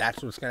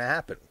that's what's going to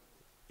happen.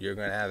 You're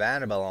going to have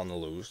Annabelle on the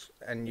loose,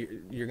 and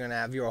you're going to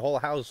have your whole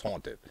house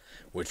haunted,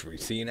 which we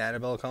see in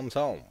Annabelle Comes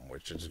Home,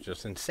 which is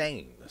just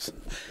insane.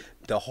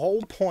 The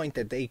whole point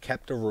that they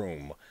kept a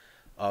room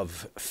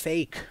of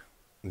fake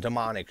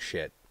demonic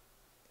shit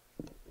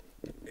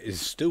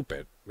is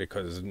stupid,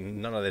 because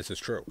none of this is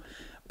true.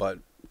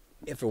 But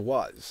if it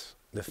was,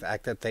 the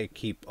fact that they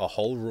keep a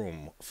whole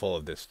room full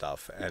of this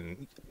stuff,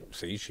 and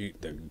see,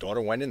 the daughter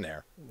went in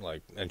there,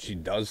 like, and she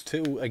does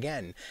too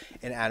again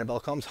in Annabelle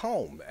Comes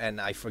Home, and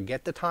I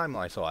forget the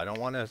timeline, so I don't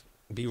want to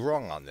be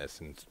wrong on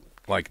this and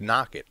like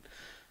knock it,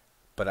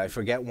 but I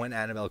forget when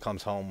Annabelle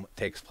Comes Home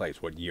takes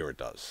place, what year it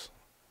does.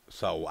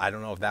 So I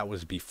don't know if that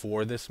was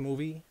before this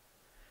movie.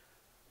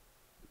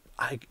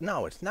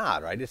 No, it's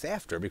not, right? It's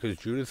after, because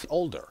Judith's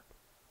older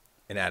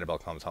in Annabelle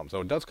Comes Home, so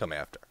it does come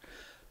after.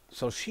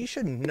 So she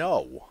should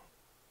know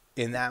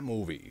in that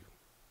movie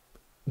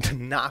to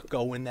not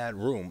go in that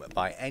room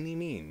by any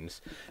means,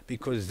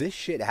 because this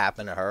shit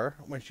happened to her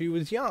when she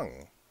was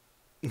young,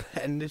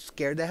 and it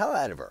scared the hell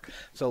out of her.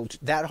 So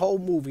that whole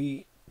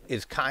movie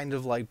is kind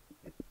of like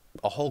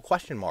a whole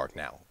question mark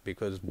now,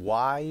 because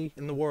why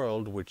in the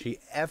world would she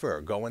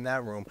ever go in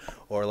that room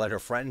or let her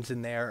friends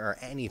in there or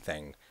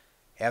anything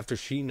after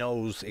she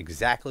knows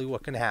exactly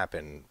what can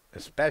happen,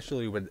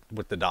 especially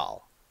with the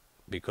doll,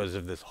 because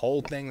of this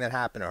whole thing that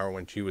happened to her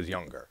when she was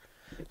younger.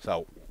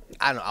 So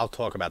I don't know, I'll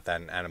talk about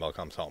that in Annabelle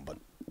Comes Home, but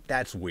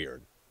that's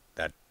weird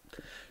that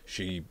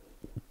she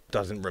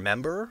doesn't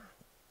remember.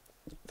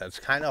 That's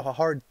kind of a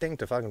hard thing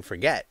to fucking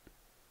forget.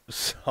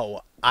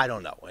 So I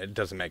don't know, it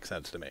doesn't make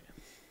sense to me.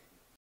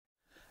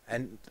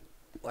 And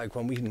like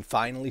when we can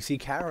finally see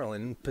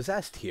Carolyn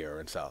possessed here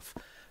and stuff,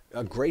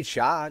 a great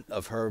shot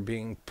of her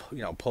being,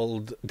 you know,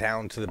 pulled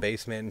down to the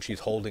basement, and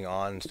she's holding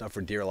on and stuff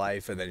for dear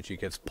life, and then she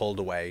gets pulled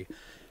away.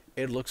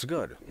 It looks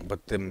good,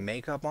 but the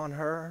makeup on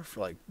her for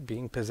like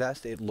being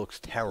possessed, it looks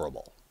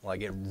terrible.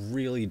 Like, it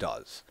really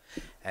does.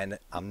 And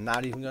I'm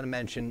not even going to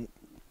mention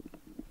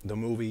the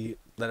movie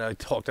that I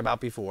talked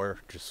about before,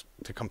 just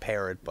to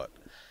compare it, but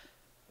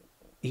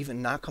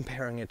even not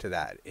comparing it to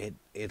that,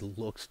 it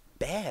looks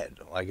bad.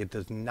 Like, it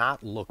does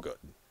not look good.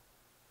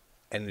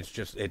 And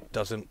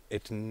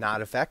it's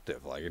not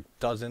effective. Like, it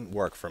doesn't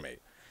work for me.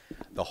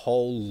 The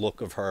whole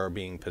look of her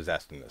being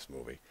possessed in this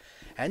movie.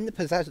 And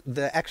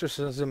the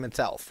exorcism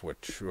itself,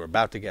 which we're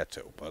about to get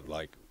to, but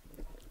like,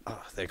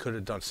 they could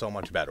have done so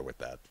much better with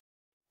that.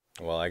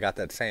 Well, I got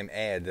that same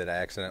ad that I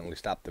accidentally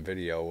stopped the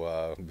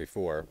video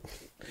before,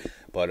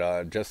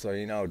 but just so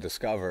you know,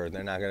 Discover,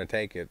 they're not going to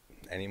take it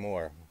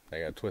anymore.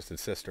 They got Twisted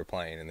Sister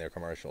playing in their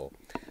commercial.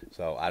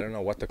 So I don't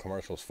know what the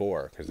commercial's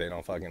for, because they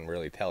don't fucking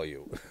really tell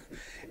you.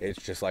 It's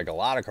just like a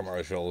lot of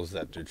commercials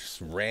that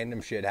just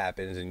random shit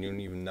happens and you don't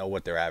even know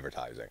what they're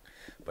advertising.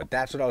 But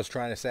that's what I was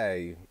trying to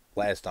say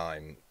last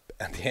time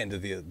at the end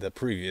of the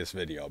previous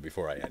video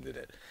before I ended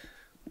it.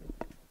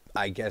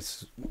 I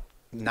guess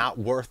not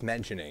worth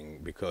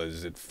mentioning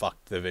because it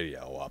fucked the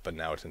video up and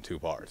now it's in 2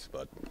 parts.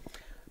 But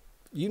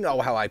you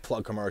know how I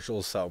plug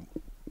commercials, so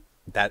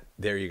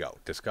there you go.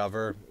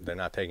 Discover, they're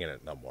not taking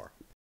it no more.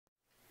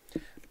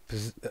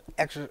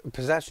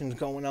 Possession's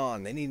going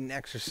on. They need an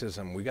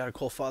exorcism. We gotta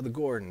call Father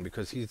Gordon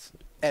because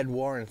Ed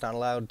Warren's not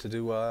allowed to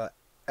do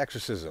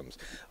exorcisms.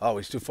 Oh,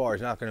 he's too far.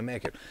 He's not gonna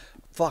make it.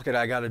 Fuck it,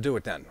 I gotta do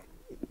it then.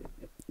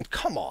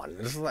 Come on.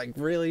 It's like,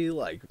 really,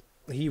 like,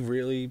 he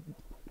really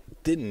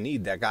didn't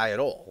need that guy at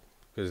all,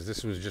 because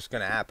this was just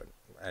gonna happen,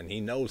 and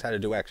he knows how to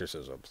do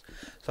exorcisms.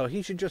 So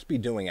he should just be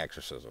doing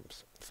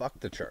exorcisms. Fuck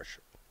the church.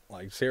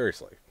 Like,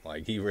 seriously.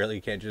 Like, he really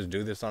can't just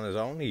do this on his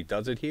own. He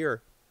does it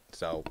here.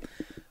 So,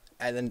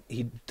 and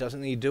then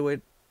doesn't he do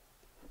it?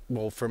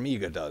 Well,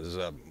 Farmiga does.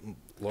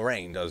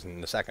 Lorraine does in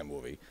the second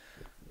movie.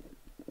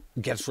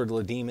 Gets rid of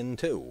the demon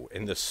too,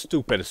 in the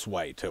stupidest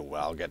way too.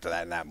 Well, I'll get to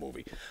that in that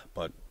movie.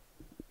 But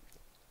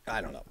I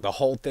don't know. The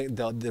whole thing.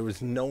 There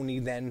was no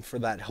need then for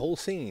that whole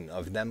scene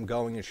of them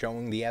going and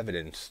showing the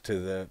evidence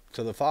to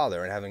the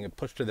father and having it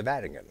pushed to the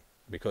Vatican,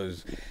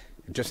 because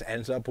it just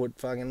ends up with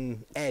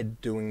fucking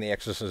Ed doing the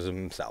exorcism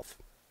himself.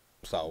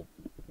 So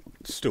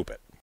stupid.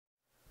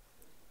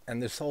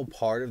 And this whole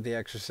part of the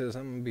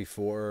exorcism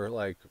before,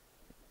 like,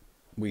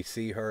 we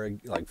see her,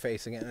 like,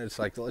 facing it, and it's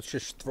like, let's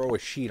just throw a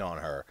sheet on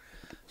her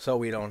so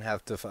we don't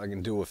have to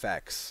fucking do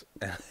effects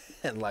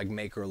and, like,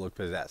 make her look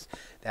possessed.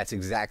 That's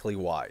exactly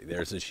why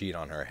there's a sheet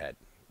on her head,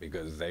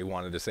 because they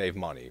wanted to save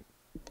money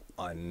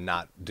and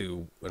not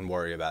do and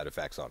worry about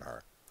effects on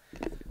her.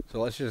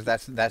 So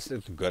that's a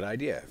good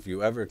idea. If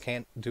you ever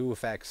can't do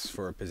effects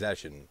for a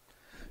possession,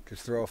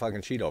 just throw a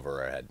fucking sheet over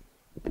her head.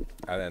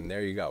 And then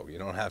there you go. You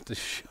don't have to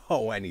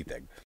show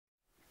anything.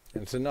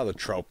 And it's another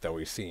trope that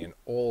we see in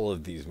all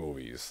of these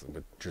movies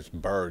with just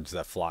birds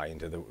that fly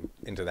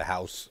into the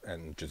house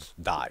and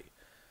just die.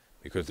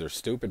 Because they're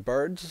stupid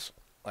birds.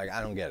 Like,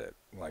 I don't get it.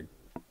 Like,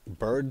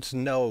 birds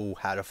know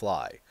how to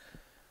fly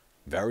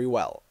very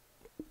well.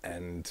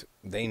 And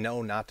they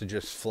know not to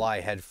just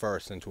fly head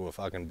first into a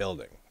fucking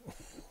building.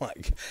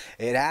 Like,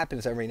 it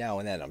happens every now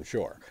and then, I'm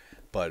sure.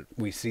 But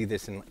we see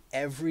this in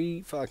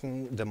every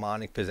fucking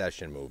demonic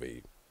possession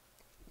movie.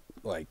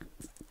 Like,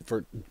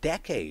 for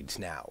decades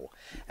now.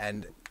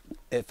 And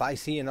if I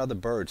see another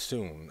bird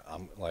soon,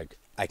 I'm like,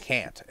 I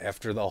can't.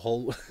 After the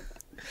whole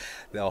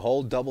the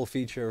whole double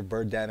feature of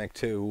Birdemic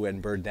 2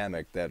 and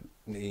Birdemic that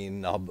me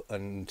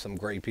and some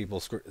great people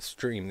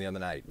streamed the other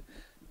night,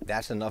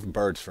 that's enough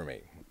birds for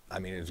me. I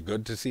mean, it's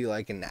good to see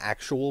like an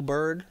actual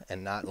bird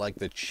and not like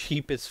the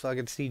cheapest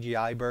fucking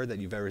CGI bird that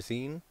you've ever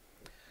seen.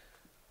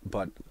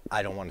 But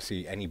I don't want to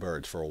see any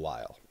birds for a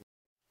while.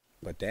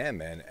 But damn,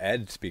 man,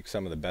 Ed speaks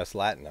some of the best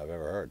Latin I've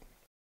ever heard.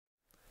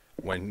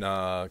 When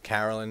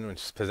Carolyn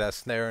was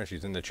possessed there and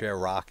she's in the chair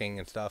rocking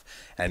and stuff,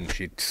 and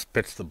she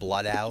spits the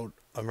blood out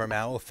of her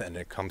mouth and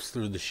it comes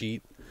through the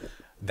sheet,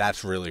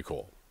 that's really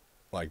cool.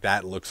 Like,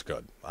 that looks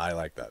good. I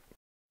like that.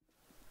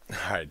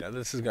 Alright, now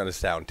this is going to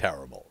sound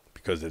terrible,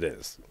 because it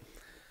is.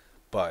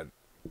 But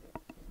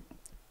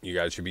you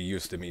guys should be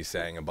used to me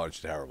saying a bunch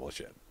of terrible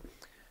shit.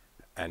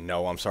 And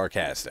no, I'm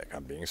sarcastic.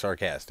 I'm being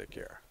sarcastic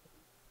here.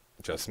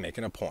 Just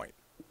making a point.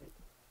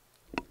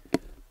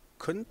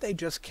 Couldn't they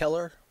just kill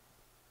her?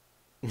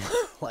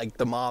 Like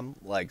the mom?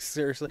 Like,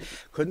 seriously?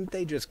 Couldn't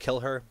they just kill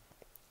her?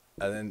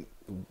 And then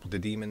the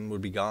demon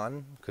would be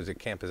gone? Because it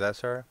can't possess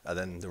her? And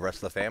then the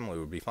rest of the family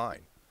would be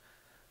fine.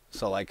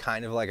 So, like,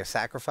 kind of like a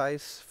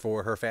sacrifice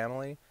for her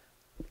family?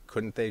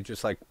 Couldn't they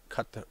just, like,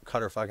 cut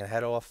her fucking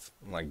head off?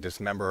 Like,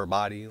 dismember her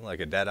body like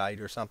a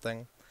deadite or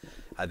something?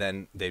 And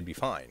then they'd be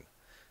fine.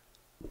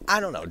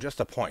 I don't know, just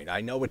a point. I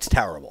know it's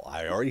terrible.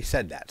 I already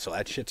said that, so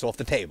that shit's off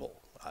the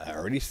table. I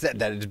already said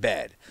that it's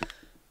bad.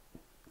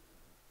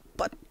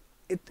 But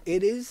it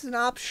is an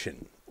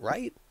option,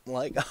 right?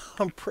 Like,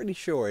 I'm pretty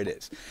sure it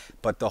is.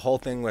 But the whole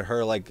thing with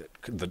her,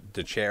 like,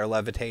 the chair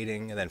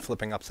levitating and then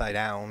flipping upside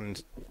down,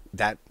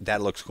 that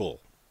looks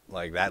cool.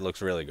 Like, that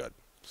looks really good.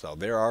 So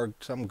there are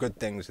some good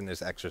things in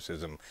this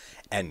exorcism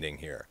ending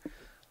here.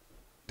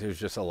 There's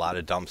just a lot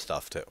of dumb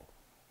stuff, too.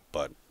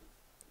 But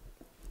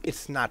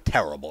it's not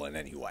terrible in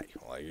any way.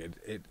 Like,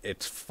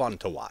 it's fun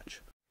to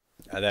watch.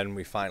 And then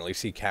we finally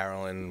see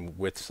Carolyn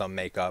with some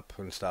makeup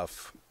and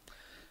stuff.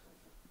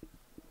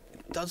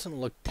 It doesn't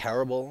look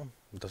terrible.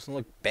 It doesn't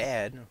look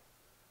bad.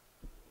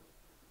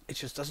 It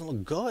just doesn't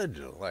look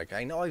good. Like,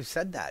 I know I've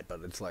said that,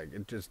 but it's like,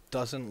 it just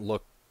doesn't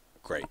look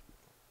great.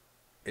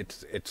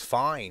 It's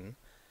fine,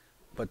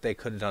 but they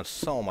could have done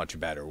so much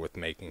better with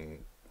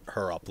making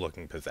her up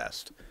looking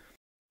possessed.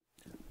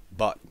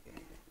 But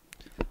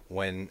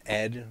when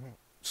Ed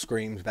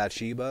screams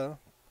Bathsheba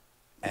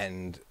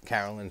and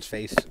Carolyn's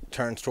face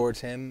turns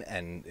towards him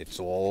and it's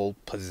all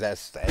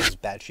possessed as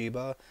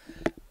Bathsheba,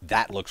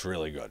 that looks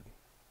really good.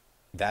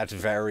 That's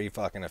very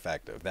fucking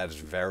effective. That's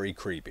very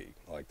creepy.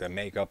 Like, the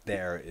makeup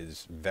there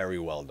is very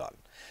well done.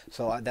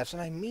 So that's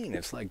what I mean.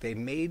 It's like they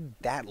made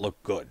that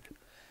look good.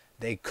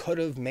 They could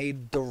have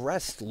made the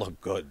rest look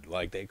good.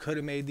 Like, they could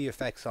have made the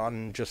effects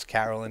on just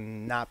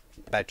Carolyn, not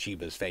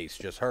Bathsheba's face,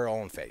 just her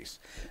own face.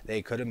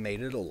 They could have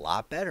made it a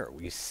lot better.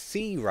 We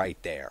see right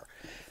there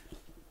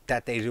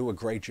that they do a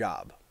great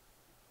job.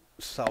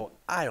 So,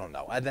 I don't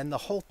know. And then the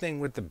whole thing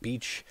with the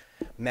beach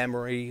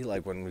memory,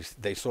 like when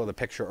they saw the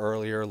picture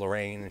earlier,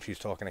 Lorraine, and she's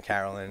talking to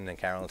Carolyn, and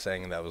Carolyn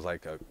saying that was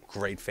like a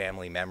great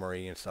family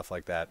memory and stuff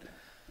like that.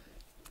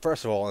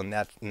 First of all, in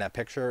that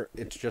picture,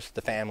 it's just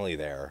the family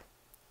there.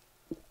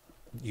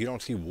 You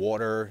don't see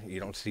water, you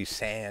don't see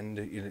sand,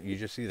 you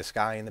just see the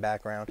sky in the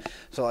background.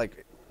 So,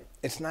 like,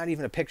 it's not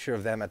even a picture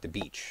of them at the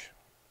beach.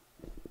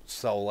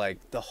 So,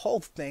 like, the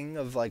whole thing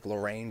of, like,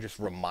 Lorraine just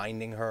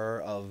reminding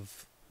her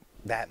of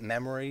that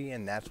memory,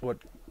 and that's what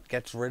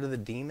gets rid of the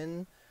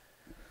demon,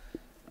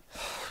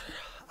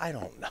 I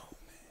don't know,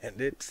 and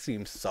it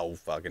seems so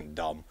fucking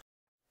dumb.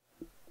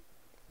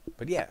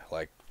 But yeah,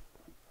 like,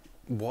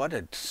 what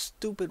a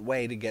stupid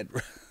way to get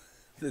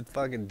the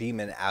fucking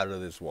demon out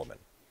of this woman.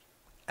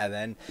 And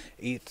then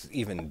it's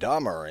even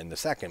dumber in the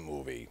second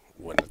movie,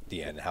 when at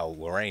the end, how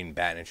Lorraine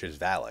banishes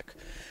Valak.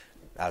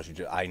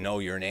 I know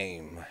your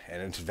name,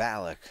 and it's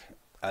Valak.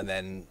 And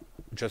then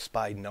just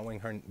by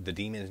knowing the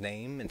demon's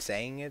name and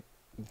saying it,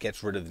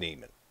 gets rid of the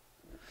demon.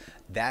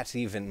 That's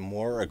even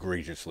more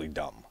egregiously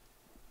dumb.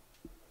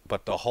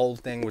 But the whole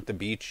thing with the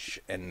beach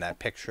and that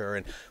picture,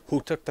 and who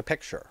took the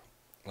picture?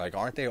 Like,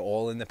 aren't they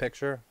all in the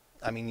picture?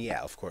 I mean,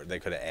 yeah, of course, they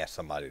could have asked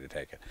somebody to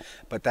take it.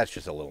 But that's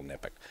just a little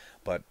nitpick.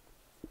 But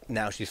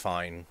now she's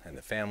fine, and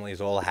the family's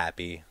all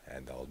happy,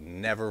 and they'll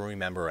never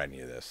remember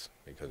any of this,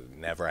 because it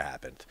never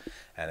happened.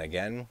 And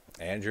again,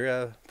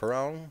 Andrea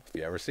Perron, if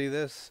you ever see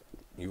this,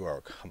 you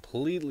are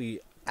completely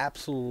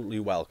absolutely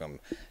welcome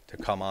to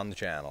come on the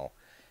channel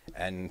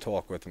and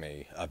talk with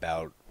me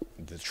about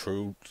the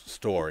true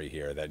story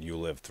here that you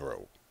lived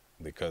through.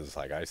 Because,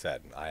 like I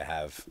said, I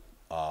have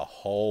a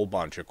whole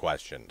bunch of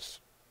questions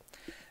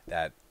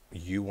that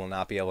you will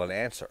not be able to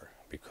answer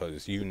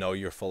because you know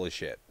you're full of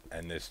shit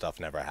and this stuff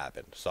never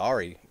happened.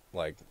 Sorry,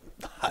 like,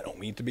 I don't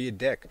mean to be a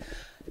dick.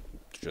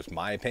 It's just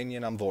my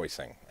opinion I'm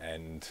voicing,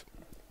 and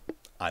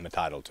I'm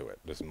entitled to it.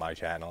 This is my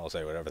channel. I'll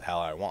say whatever the hell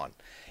I want.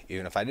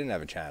 Even if I didn't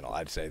have a channel,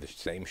 I'd say the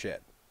same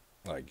shit.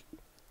 Like,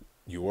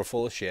 you were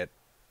full of shit.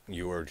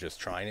 You were just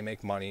trying to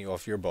make money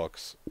off your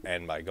books,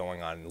 and by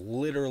going on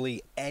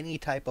literally any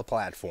type of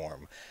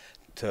platform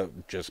to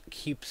just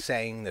keep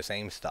saying the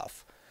same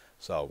stuff.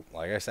 So,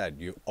 like I said,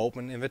 you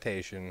open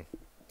invitation.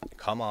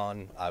 Come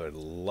on. I would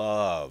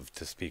love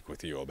to speak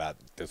with you about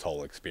this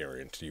whole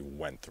experience you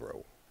went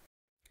through.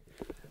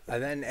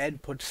 And then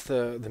Ed puts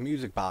the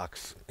music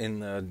box in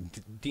the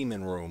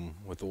demon room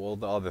with all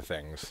the other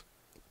things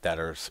that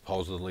are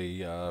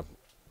supposedly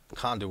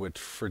conduit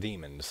for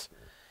demons.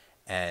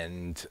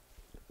 And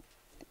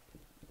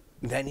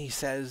then he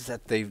says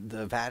that the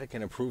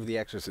Vatican approved the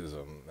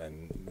exorcism,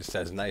 and it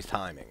says nice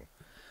timing.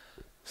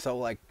 So,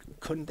 like,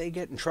 couldn't they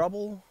get in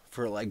trouble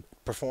for, like,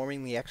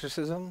 performing the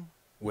exorcism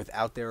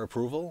without their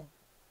approval?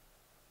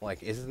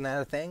 Like, isn't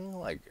that a thing?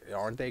 Like,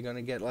 aren't they going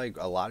to get, like,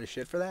 a lot of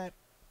shit for that?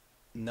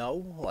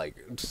 No? Like,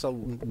 so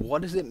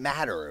what does it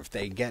matter if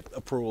they get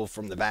approval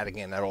from the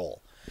Vatican at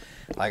all?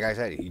 Like I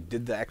said, he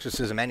did the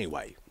exorcism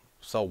anyway.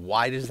 So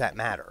why does that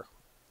matter?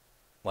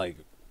 Like,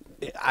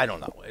 I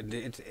don't know.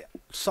 It's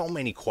so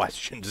many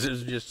questions.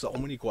 There's just so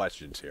many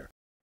questions here.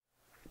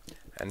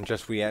 And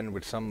just we end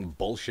with some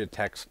bullshit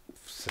text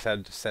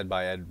said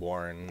by Ed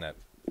Warren that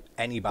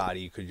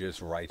anybody could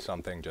just write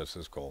something just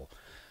as cool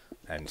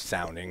and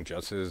sounding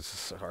just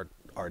as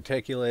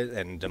articulate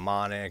and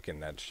demonic,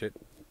 and that shit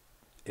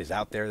is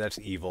out there that's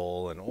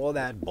evil and all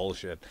that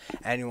bullshit.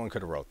 Anyone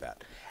could have wrote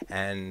that.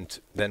 And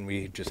then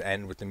we just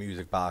end with the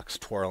music box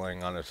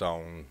twirling on its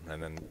own,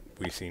 and then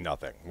we see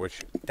nothing,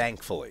 which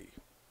thankfully,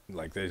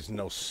 like, there's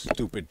no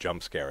stupid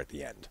jump scare at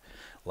the end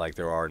like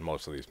there are in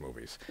most of these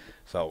movies.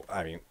 So,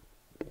 I mean,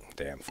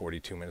 damn,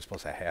 42 minutes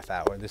plus a half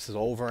hour. This is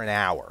over an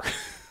hour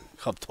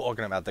of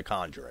talking about The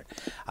Conjuring.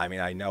 I mean,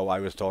 I know I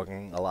was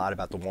talking a lot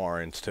about the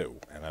Warrens too,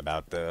 and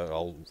about the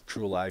old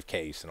true life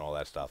case and all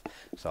that stuff.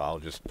 So I'll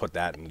just put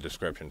that in the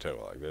description too.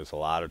 Like, there's a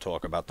lot of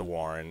talk about the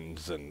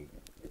Warrens and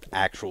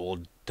actual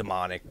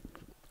demonic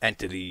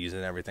entities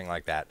and everything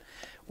like that,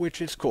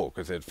 which is cool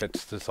because it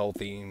fits this whole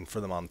theme for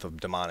the month of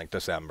Demonic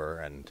December,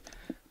 and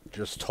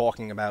just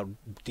talking about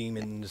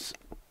demons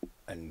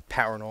and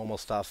paranormal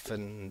stuff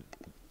and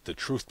the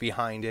truth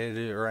behind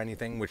it or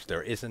anything, which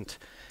there isn't.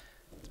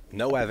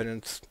 No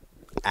evidence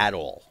at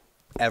all,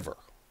 ever.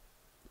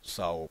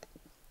 So,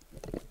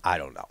 I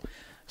don't know.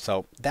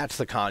 So, that's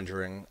The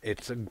Conjuring.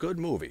 It's a good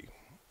movie.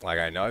 Like,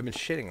 I know I've been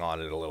shitting on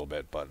it a little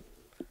bit,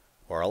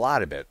 or a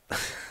lot of it,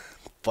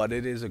 but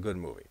it is a good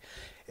movie.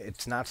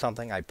 It's not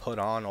something I put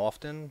on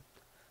often.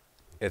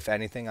 If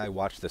anything, I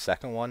watch the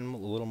second one a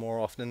little more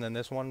often than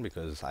this one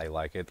because I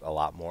like it a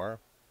lot more.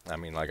 I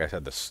mean, like I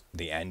said,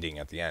 the ending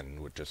at the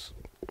end, with just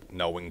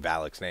knowing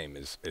Valak's name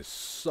is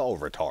so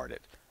retarded.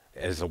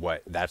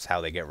 That's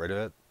how they get rid of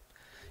it.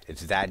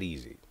 It's that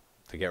easy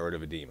to get rid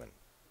of a demon.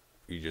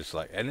 You just,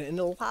 like, and in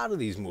a lot of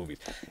these movies,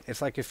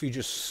 it's like if you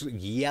just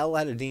yell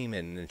at a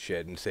demon and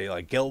shit and say,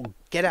 like,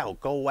 get out,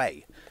 go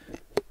away.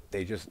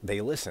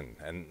 They listen,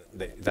 and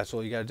that's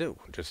all you gotta do.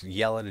 Just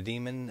yell at a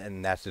demon,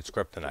 and that's its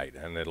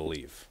kryptonite, and it'll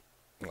leave.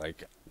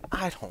 Like,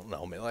 I don't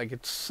know, man. Like,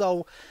 it's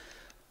so,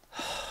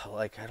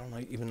 like, I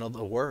don't even know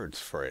the words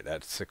for it.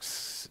 That's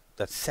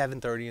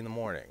 7:30 in the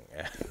morning.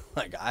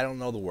 Like, I don't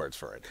know the words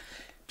for it.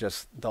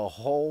 Just the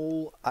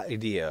whole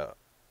idea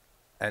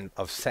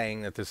of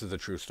saying that this is a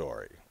true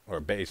story or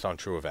based on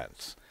true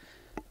events,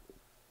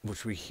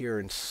 which we hear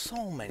in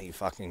so many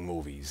fucking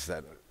movies,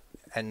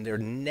 and they're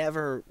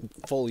never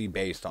fully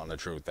based on the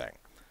true thing.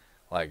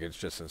 Like, it's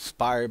just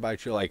inspired by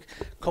true, like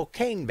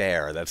Cocaine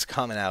Bear that's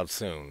coming out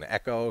soon.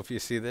 Echo, if you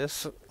see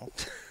this.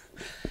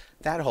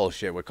 That whole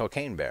shit with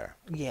Cocaine Bear.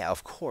 Yeah,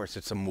 of course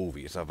it's a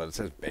movie, so, but it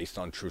says based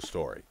on true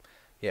story.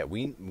 Yeah,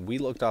 we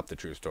looked up the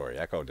true story.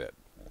 Echo did.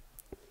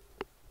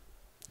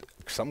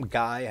 Some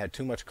guy had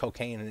too much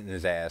cocaine in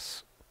his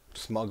ass,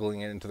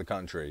 smuggling it into the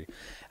country,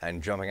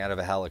 and jumping out of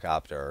a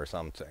helicopter or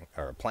something,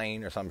 or a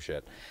plane or some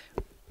shit,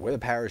 with a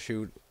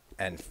parachute,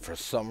 and for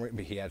some reason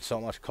he had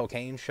so much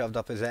cocaine shoved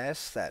up his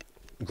ass that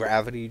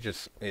gravity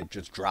just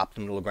dropped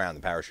him to the ground.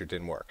 The parachute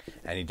didn't work,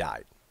 and he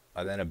died.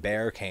 And then a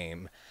bear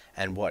came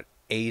and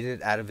ate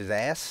it out of his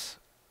ass,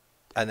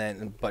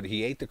 but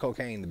he ate the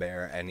cocaine, the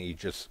bear, and he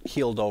just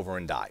healed over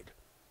and died.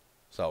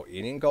 So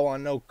he didn't go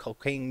on no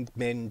cocaine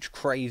binge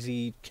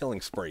crazy killing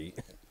spree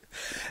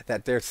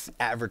that they're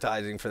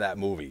advertising for that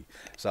movie.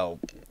 So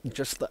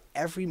just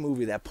every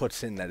movie that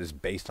puts in that is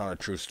based on a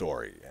true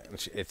story,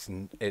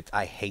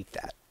 I hate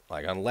that.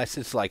 Like, unless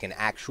it's like an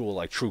actual,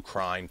 like, true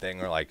crime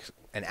thing, or like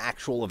an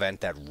actual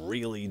event that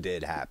really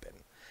did happen,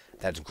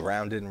 that's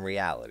grounded in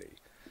reality.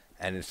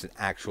 and it's an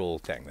actual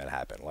thing that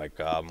happened. Like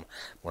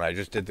when I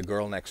just did The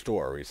Girl Next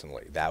Door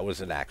recently, that was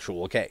an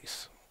actual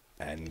case,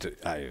 and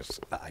I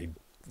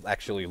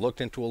actually looked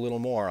into a little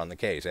more on the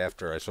case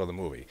after I saw the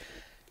movie.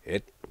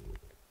 It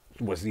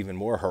was even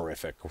more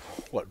horrific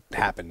what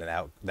happened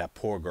to that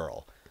poor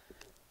girl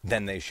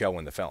than they show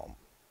in the film.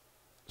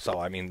 So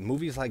I mean,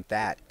 movies like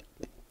that,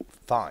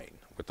 fine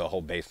with the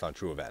whole based on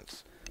true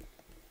events.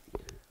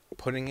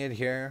 Putting it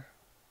here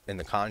in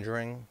The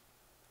Conjuring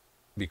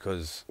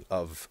because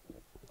of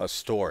a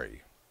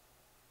story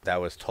that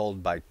was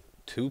told by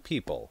two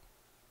people,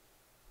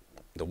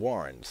 the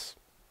Warrens,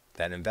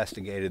 that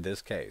investigated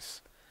this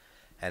case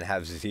and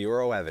have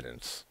zero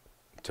evidence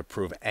to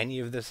prove any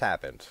of this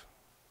happened.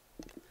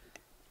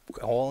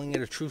 Calling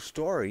it a true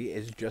story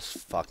is just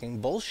fucking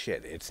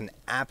bullshit. It's an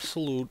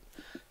absolute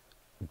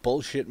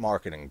bullshit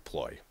marketing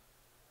ploy.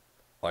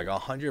 Like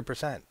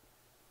 100%.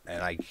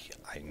 And I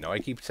know I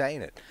keep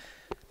saying it.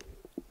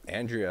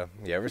 Andrea,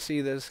 you ever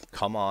see this?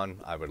 Come on,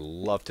 I would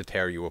love to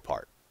tear you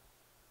apart.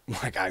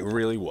 Like, I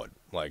really would.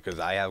 Like, because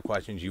I have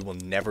questions you will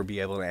never be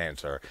able to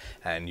answer,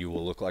 and you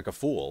will look like a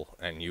fool,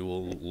 and you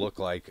will look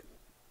like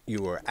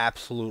you are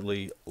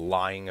absolutely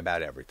lying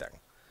about everything.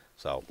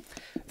 So,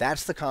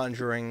 that's The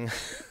Conjuring.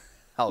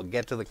 I'll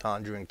get to The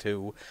Conjuring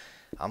 2.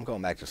 I'm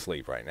going back to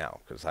sleep right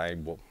now, because I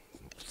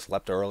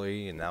slept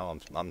early, and now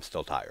I'm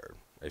still tired,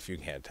 if you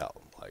can't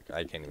tell. Like,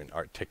 I can't even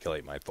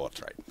articulate my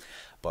thoughts right.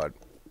 But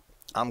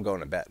I'm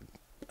going to bed.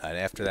 And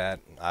after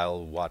that,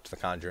 I'll watch The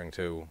Conjuring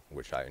 2,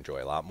 which I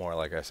enjoy a lot more,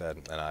 like I said,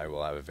 and I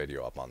will have a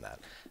video up on that.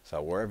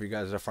 So wherever you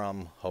guys are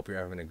from, hope you're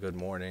having a good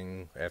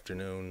morning,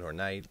 afternoon, or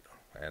night,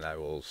 and I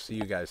will see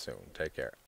you guys soon. Take care.